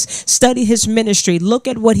Jesus Christ, study his ministry, look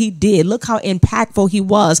at what he did, look how impactful he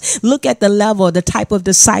was, look at the level, the type of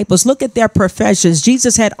disciples, look at their professions.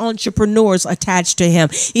 Jesus had entrepreneurs attached to him.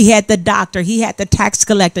 He had the doctor, he had the tax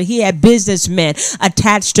collector, he had businessmen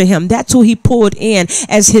attached to him. That's who he pulled in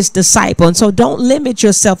as his disciple. And so don't limit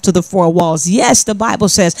yourself to the four walls. Yes, the Bible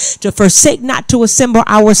says to forsake not to assemble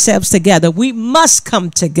ourselves together. We must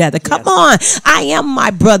come together. Come on. I am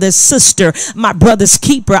my brother's sister, my brother's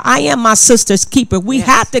keeper. I am my sister's keeper. We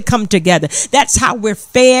have to come together. That's how we're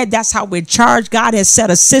fed. That's how we're charged. God has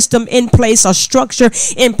set a system in place, a structure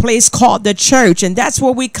in place called the church. And that's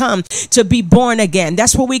where we come to be born again.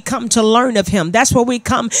 That's where we come to learn of him. That's where we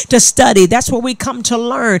come to study. That's where we come to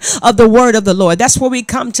learn of the word of the Lord. That's where we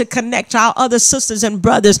come to connect our other sisters and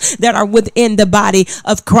brothers that are within the body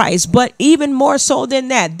of Christ. But even more so than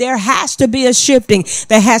that, there has to be a shifting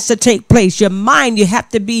that has to take place. Your mind have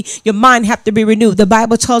to be renewed. The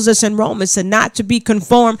Bible tells us in Romans to not to be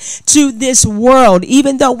conformed to this world.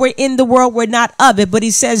 Even though we're in the world, we're not of it. But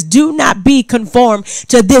he says, do not be conformed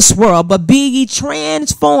to this world, but be ye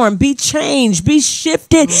transformed, be changed, be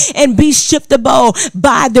shifted, and be shiftable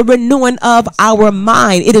by the renewing of our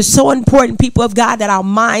mind. It is so important, people of God, that our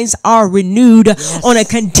minds are renewed on a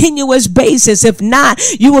continuous basis. If not,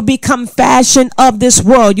 you will become fashioned of this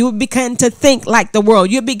world. You will begin to think like the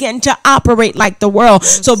world. You begin to operate like the world.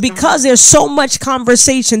 So because there's so much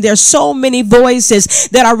conversation, there's so many voices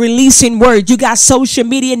that are releasing words. You got social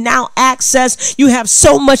media now access. You have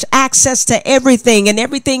so much access to everything, and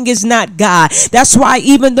everything is not God. That's why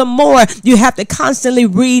even the more you have to constantly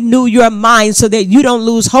renew your mind so that you don't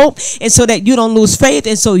lose hope and so that you don't lose faith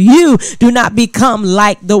and so you do not become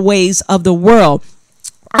like the ways of the world.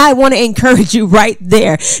 I want to encourage you right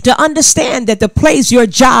there to understand that the place, your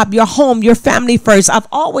job, your home, your family first. I've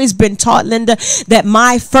always been taught, Linda, that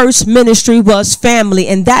my first ministry was family.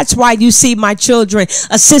 And that's why you see my children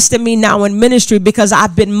assisting me now in ministry, because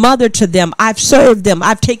I've been mother to them. I've served them.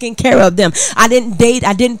 I've taken care of them. I didn't date.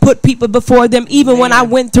 I didn't put people before them. Even when I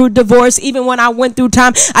went through divorce, even when I went through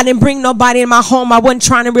time, I didn't bring nobody in my home. I wasn't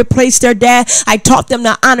trying to replace their dad. I taught them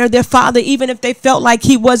to honor their father, even if they felt like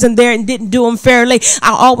he wasn't there and didn't do them fairly.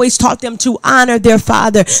 I always taught them to honor their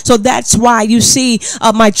father. So that's why you see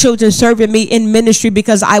my children serving me in ministry,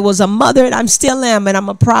 because I was a mother and I'm still am, and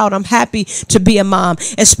I'm happy to be a mom.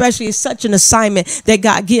 Especially, it's such an assignment that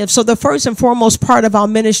God gives. So the first and foremost part of our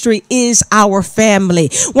ministry is our family.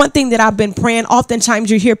 One thing that I've been praying,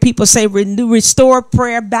 oftentimes you hear people say restore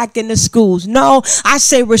prayer back in the schools. No, I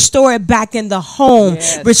say restore it back in the home.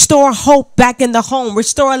 Yes. Restore hope back in the home.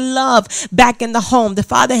 Restore love back in the home. The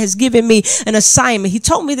Father has given me an assignment. He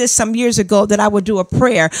told me this some years ago, that I would do a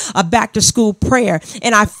prayer, a back to school prayer.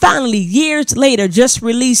 And I finally, years later, just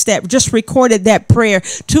recorded that prayer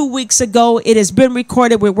 2 weeks ago. It has been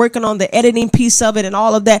recorded. We're working on the editing piece of it and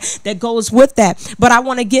all of that goes with that. But I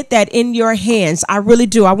want to get that in your hands. I really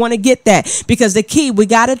do. I want to get that, because the key, we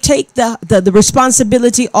got to take the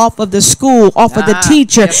responsibility off of the school, off of the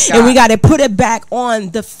teacher, and we got to put it back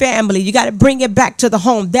on the family. You got to bring it back to the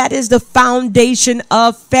home. That is the foundation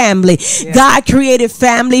of family. Yes. God created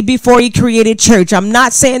family before he created church. I'm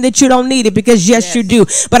not saying that you don't need it, because yes, you do.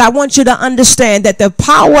 But I want you to understand that the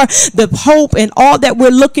power, the hope, and all that we're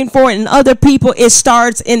looking for in other people, it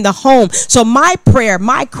starts in the home. So my prayer,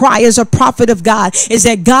 my cry as a prophet of God, is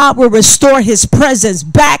that God will restore his presence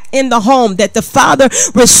back in the home, that the Father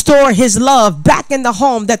restore his love back in the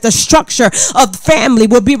home, that the structure of family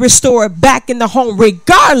will be restored back in the home,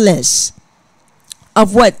 regardless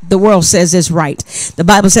of what the world says is right. The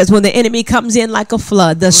Bible says when the enemy comes in like a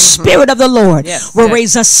flood, the Spirit of the Lord will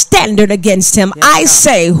raise a standard against him. I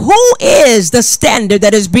say, who is the standard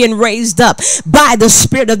that is being raised up by the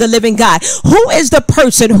Spirit of the living God? Who is the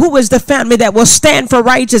person, who is the family that will stand for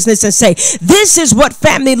righteousness and say, this is what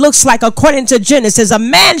family looks like according to Genesis. A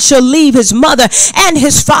man shall leave his mother and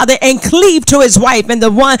his father and cleave to his wife, and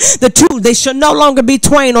the two, they shall no longer be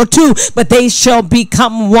twain or two, but they shall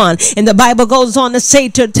become one. And the Bible goes on to say,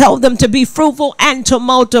 to tell them to be fruitful and to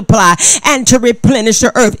multiply and to replenish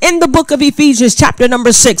the earth. In the book of Ephesians chapter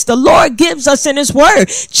number 6, the Lord gives us in his word,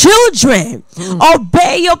 children,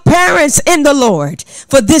 obey your parents in the Lord,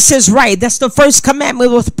 for this is right. That's the first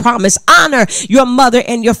commandment with promise. Honor your mother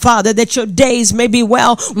and your father, that your days may be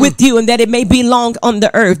well with you and that it may be long on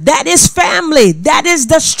the earth. That is family. That is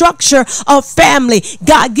the structure of family.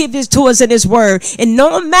 God gives it to us in his word. And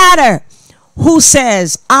no matter who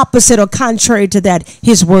says opposite or contrary to that,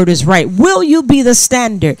 his word is right. Will you be the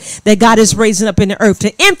standard that God is raising up in the earth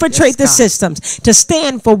to infiltrate the systems, to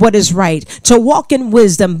stand for what is right, to walk in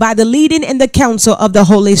wisdom by the leading and the counsel of the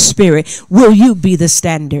Holy Spirit? Will you be the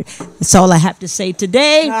standard? That's all I have to say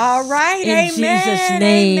today. All right. In Jesus'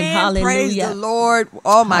 name. Amen. Hallelujah. Praise the Lord.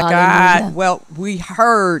 Oh my God. Well, we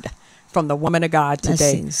heard from the woman of God today.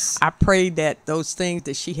 Blessings. I pray that those things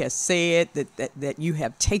that she has said, that you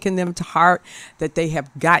have taken them to heart, that they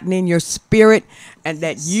have gotten in your spirit, and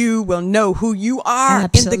that you will know who you are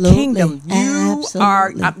in the kingdom.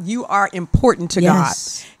 You are important to God.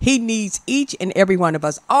 He needs each and every one of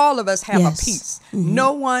us. All of us have a piece.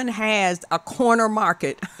 No one has a corner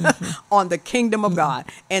market on the kingdom of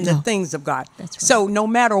God and the things of God. That's right. So no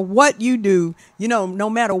matter what you do, no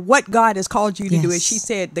matter what God has called you to do, as she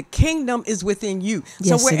said, the kingdom is within you.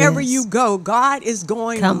 So wherever you go, God is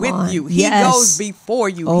going with you. He goes before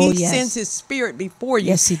you. He sends his spirit before you.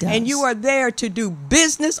 Yes, he does. And you are there to do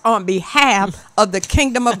business on behalf of the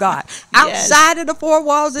kingdom of God. Outside of the four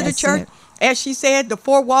walls of the church, as she said, the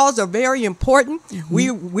four walls are very important.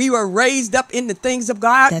 We were raised up in the things of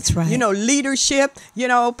God. That's right. Leadership,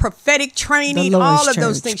 prophetic training, all of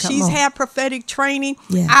those things. She's had prophetic training.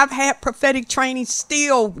 Yeah. I've had prophetic training,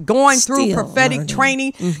 still going through prophetic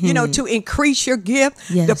training, to increase your gift,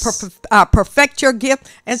 to perfect your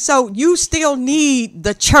gift. And so you still need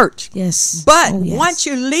the church. Yes. But once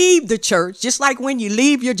you leave the church, just like when you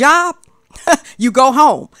leave your job, you go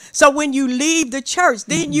home. So when you leave the church,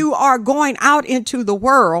 then you are going out into the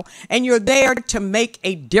world, and you're there to make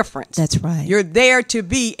a difference. That's right. You're there to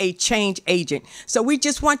be a change agent. So we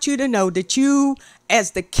just want you to know that you,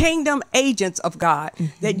 as the kingdom agents of God,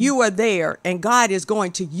 that you are there, and God is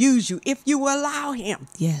going to use you if you allow him.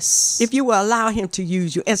 Yes. If you will allow him to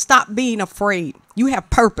use you, and stop being afraid. You have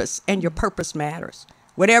purpose, and your purpose matters.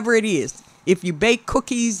 Whatever it is. if you bake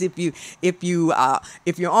cookies, if you're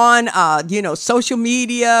on social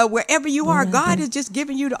media, wherever you are, God is just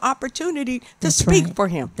giving you the opportunity to speak for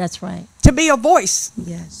Him. That's right. To be a voice,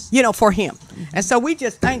 yes, for Him. And so we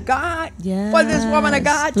just thank God for this woman of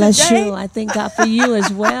God bless today. You. I thank God for you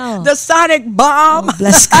as well. The sonic bomb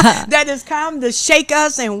bless God. that has come to shake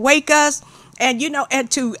us and wake us. And,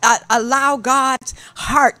 and to allow God's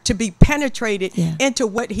heart to be penetrated into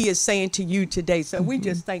what He is saying to you today. So we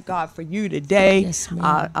just thank God for you today. Yes,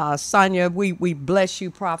 Sonya, we bless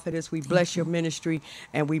you, Prophetess. We bless your ministry,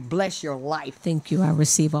 and we bless your life. Thank you. I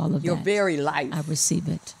receive all of your that. very life. I receive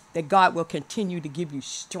it. That God will continue to give you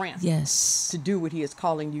strength to do what He is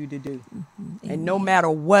calling you to do. And no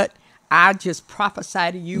matter what, I just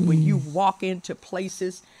prophesy to you when you walk into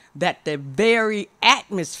places that the very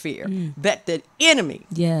atmosphere that the enemy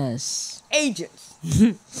agents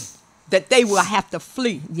that they will have to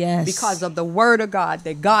flee because of the word of God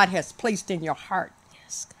that God has placed in your heart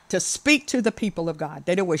to speak to the people of God,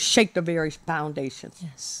 that it will shake the very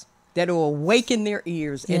foundations, that it will awaken their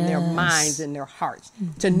ears and their minds and their hearts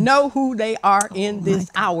to know who they are in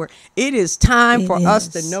this hour. It is time for us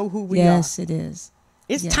to know who we are. Yes, it is.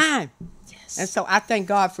 It's time. And so I thank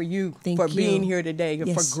God for you being here today,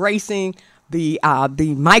 for gracing the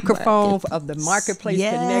microphone of the Marketplace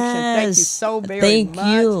Connection. Thank you so very much. Thank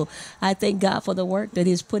you. I thank God for the work that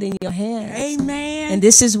He's put in your hands. Amen. And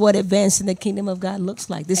this is what advancing the kingdom of God looks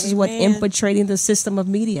like. This is what infiltrating the system of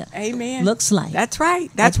media looks like. That's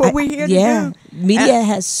right. That's what we're here to do. Media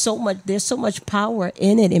has so much, there's so much power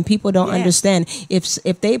in it, and people don't understand.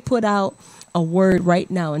 If they put out a word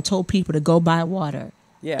right now and told people to go buy water,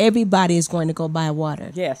 everybody is going to go buy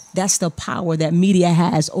water. Yes. That's the power that media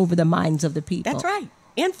has over the minds of the people. That's right.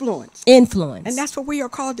 Influence. And that's what we are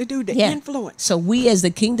called to do, to influence. So we as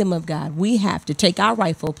the kingdom of God, we have to take our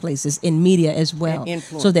rightful places in media as well,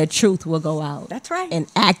 so that truth will go out. That's right. And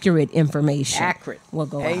accurate information will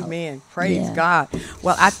go out. Amen. Praise God.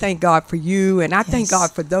 Well, I thank God for you, and I thank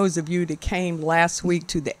God for those of you that came last week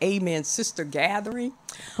to the Amen Sister Gathering.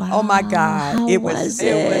 Wow. Oh my God. How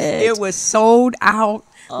it was sold out.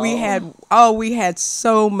 We had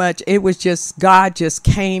so much. It was just, God just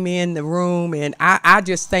came in the room, and I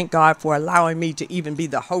just thank God for allowing me to even be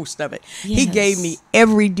the host of it. He gave me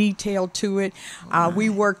every detail to it. We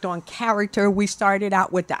worked on character. We started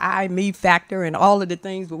out with the I, me factor and all of the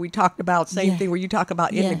things that we talked about. Same thing where you talk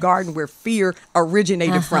about in the garden where fear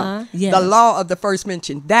originated from. The law of the first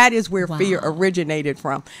mention. That is where fear originated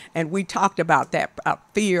from. And we talked about that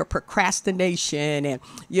fear, procrastination, and,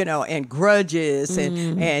 and grudges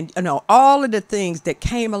and all of the things that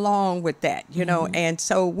came along with that, and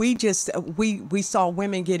so we saw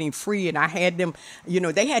women getting free, and I had them,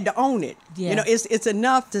 they had to own it. It's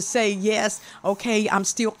enough to say, yes, okay, I'm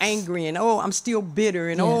still angry, and I'm still bitter,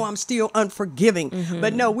 and I'm still unforgiving,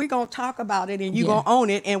 but no, we're gonna talk about it, and you're gonna own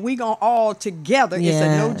it, and we're gonna all together. It's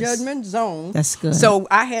a no judgment zone. That's good. So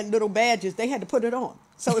I had little badges, they had to put it on.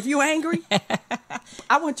 So if you're angry,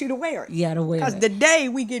 I want you to wear it. You got to wear it. Because today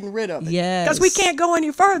we getting rid of it. Yes. Because we can't go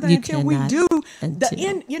any further until we do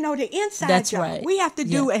the inside That's job. right. We have to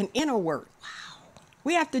do an inner work. Wow.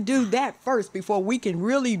 We have to do that first before we can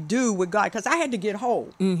really do with God. Because I had to get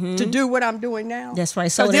whole to do what I'm doing now. That's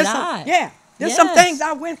right. So did I. There's some things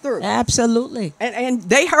I went through. Absolutely. And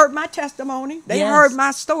they heard my testimony. They heard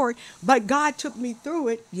my story. But God took me through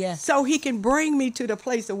it so He can bring me to the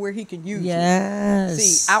place of where He can use me.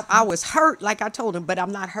 See, I was hurt, like I told him, but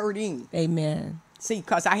I'm not hurting. Amen. See,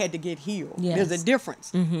 because I had to get healed. There's a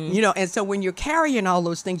difference. And so when you're carrying all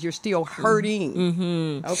those things, you're still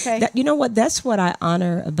hurting. Okay? You know what? That's what I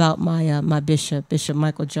honor about my my Bishop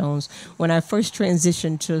Michael Jones. When I first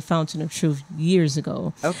transitioned to the Fountain of Truth years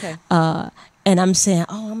ago. Okay. And I'm saying,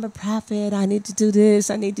 I'm a prophet. I need to do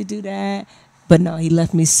this. I need to do that. But no, He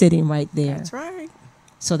left me sitting right there. That's right.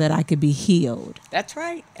 So that I could be healed. That's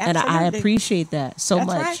right. Absolutely. And I appreciate that so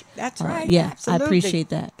much. Right. That's right. Yeah, absolutely. I appreciate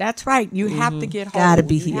that. That's right. You have to get whole. Gotta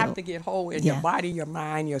be healed. You have to get whole in your body, your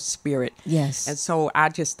mind, your spirit. Yes. And so I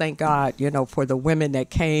just thank God, for the women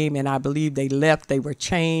that came, and I believe they left, they were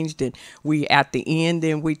changed, and we at the end,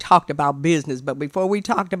 then we talked about business. But before we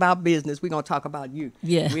talked about business, we're gonna talk about you.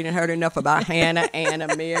 Yeah. We didn't heard enough about Hannah,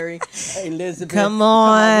 Anna, Mary, Elizabeth. Come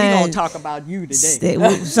on. We're gonna talk about you today.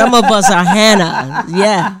 Some of us are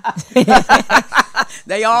Hannah. Yeah.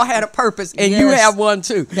 They all had a purpose, and you have one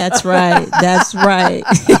too. That's right. That's right.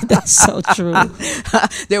 That's so true.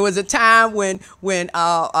 There was a time when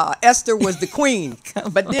Esther was the queen,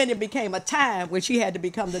 but then it became a time when she had to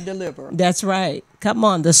become the deliverer. That's right. Come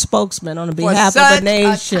on, the spokesman on behalf of the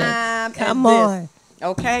nation. Come on.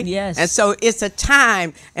 Okay? Yes. And so it's a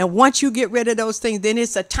time, and once you get rid of those things, then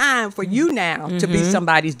it's a time for you now to be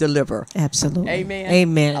somebody's deliverer. Absolutely. Amen.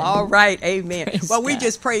 Amen. All right. Amen. Praise Well, we God.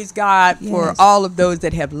 just praise God for Yes. all of those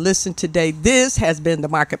that have listened today. This has been the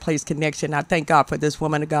Marketplace Connection. I thank God for this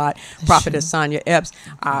woman of God, Prophetess Sonya Epps.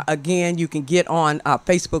 Again, you can get on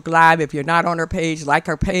Facebook Live if you're not on her page, like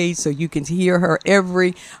her page, so you can hear her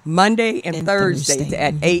every Monday and Thursdays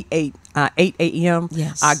at 8 a.m.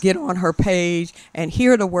 Yes. Get on her page and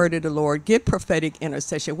hear the word of the Lord. Get prophetic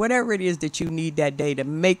intercession, whatever it is that you need that day to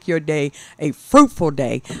make your day a fruitful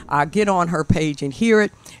day. Get on her page and hear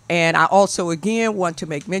it. And I also, again, want to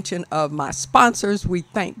make mention of my sponsors. We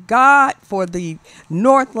thank God for the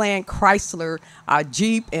Northland Chrysler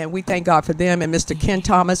Jeep, and we thank God for them, and Mr. Ken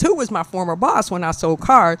Thomas, who was my former boss when I sold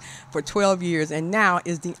cars for 12 years and now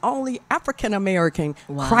is the only African-American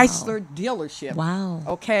Chrysler dealership. Wow.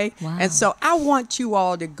 Okay? Wow. And so I want you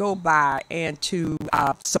all to go by and to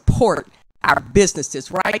support our businesses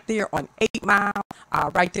right there on 8 Mile,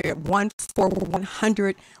 right there at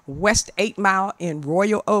 14100 West 8 Mile in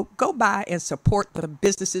Royal Oak. Go by and support the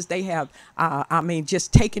businesses. They have,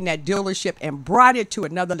 just taken that dealership and brought it to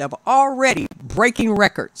another level, already breaking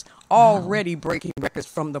records. Already breaking records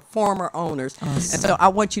from the former owners. Awesome. And so I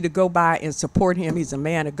want you to go by and support him. He's a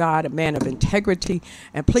man of God, a man of integrity,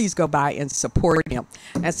 and please go by and support him.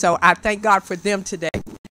 And so I thank God for them today.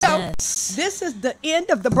 So this is the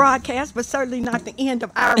end of the broadcast, but certainly not the end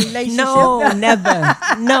of our relationship. No, never.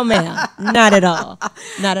 No, ma'am. Not at all.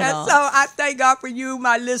 Not at all. And so I thank God for you,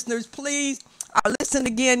 my listeners. Please listen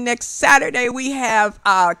again next Saturday. We have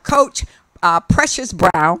Coach Precious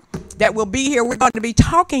Brown that will be here. We're going to be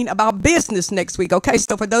talking about business next week. Okay,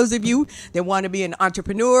 so for those of you that want to be an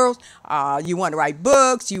entrepreneur, you want to write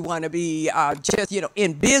books, you want to be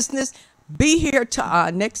in business, be here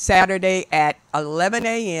to next Saturday at 11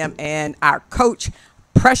 a.m. and our coach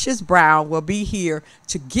Precious Brown will be here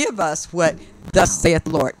to give us what thus saith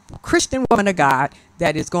the Lord. Christian woman of God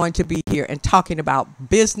that is going to be here and talking about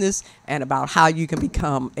business and about how you can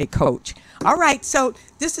become a coach. All right, so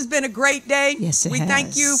this has been a great day. Yes, it We has.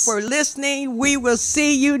 thank you for listening. We will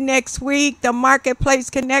see you next week, the Marketplace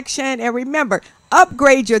Connection. And remember,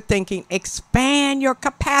 upgrade your thinking, expand your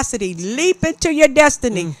capacity, leap into your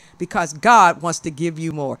destiny because God wants to give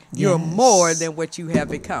you more. You're more than what you have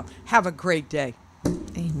become. Have a great day.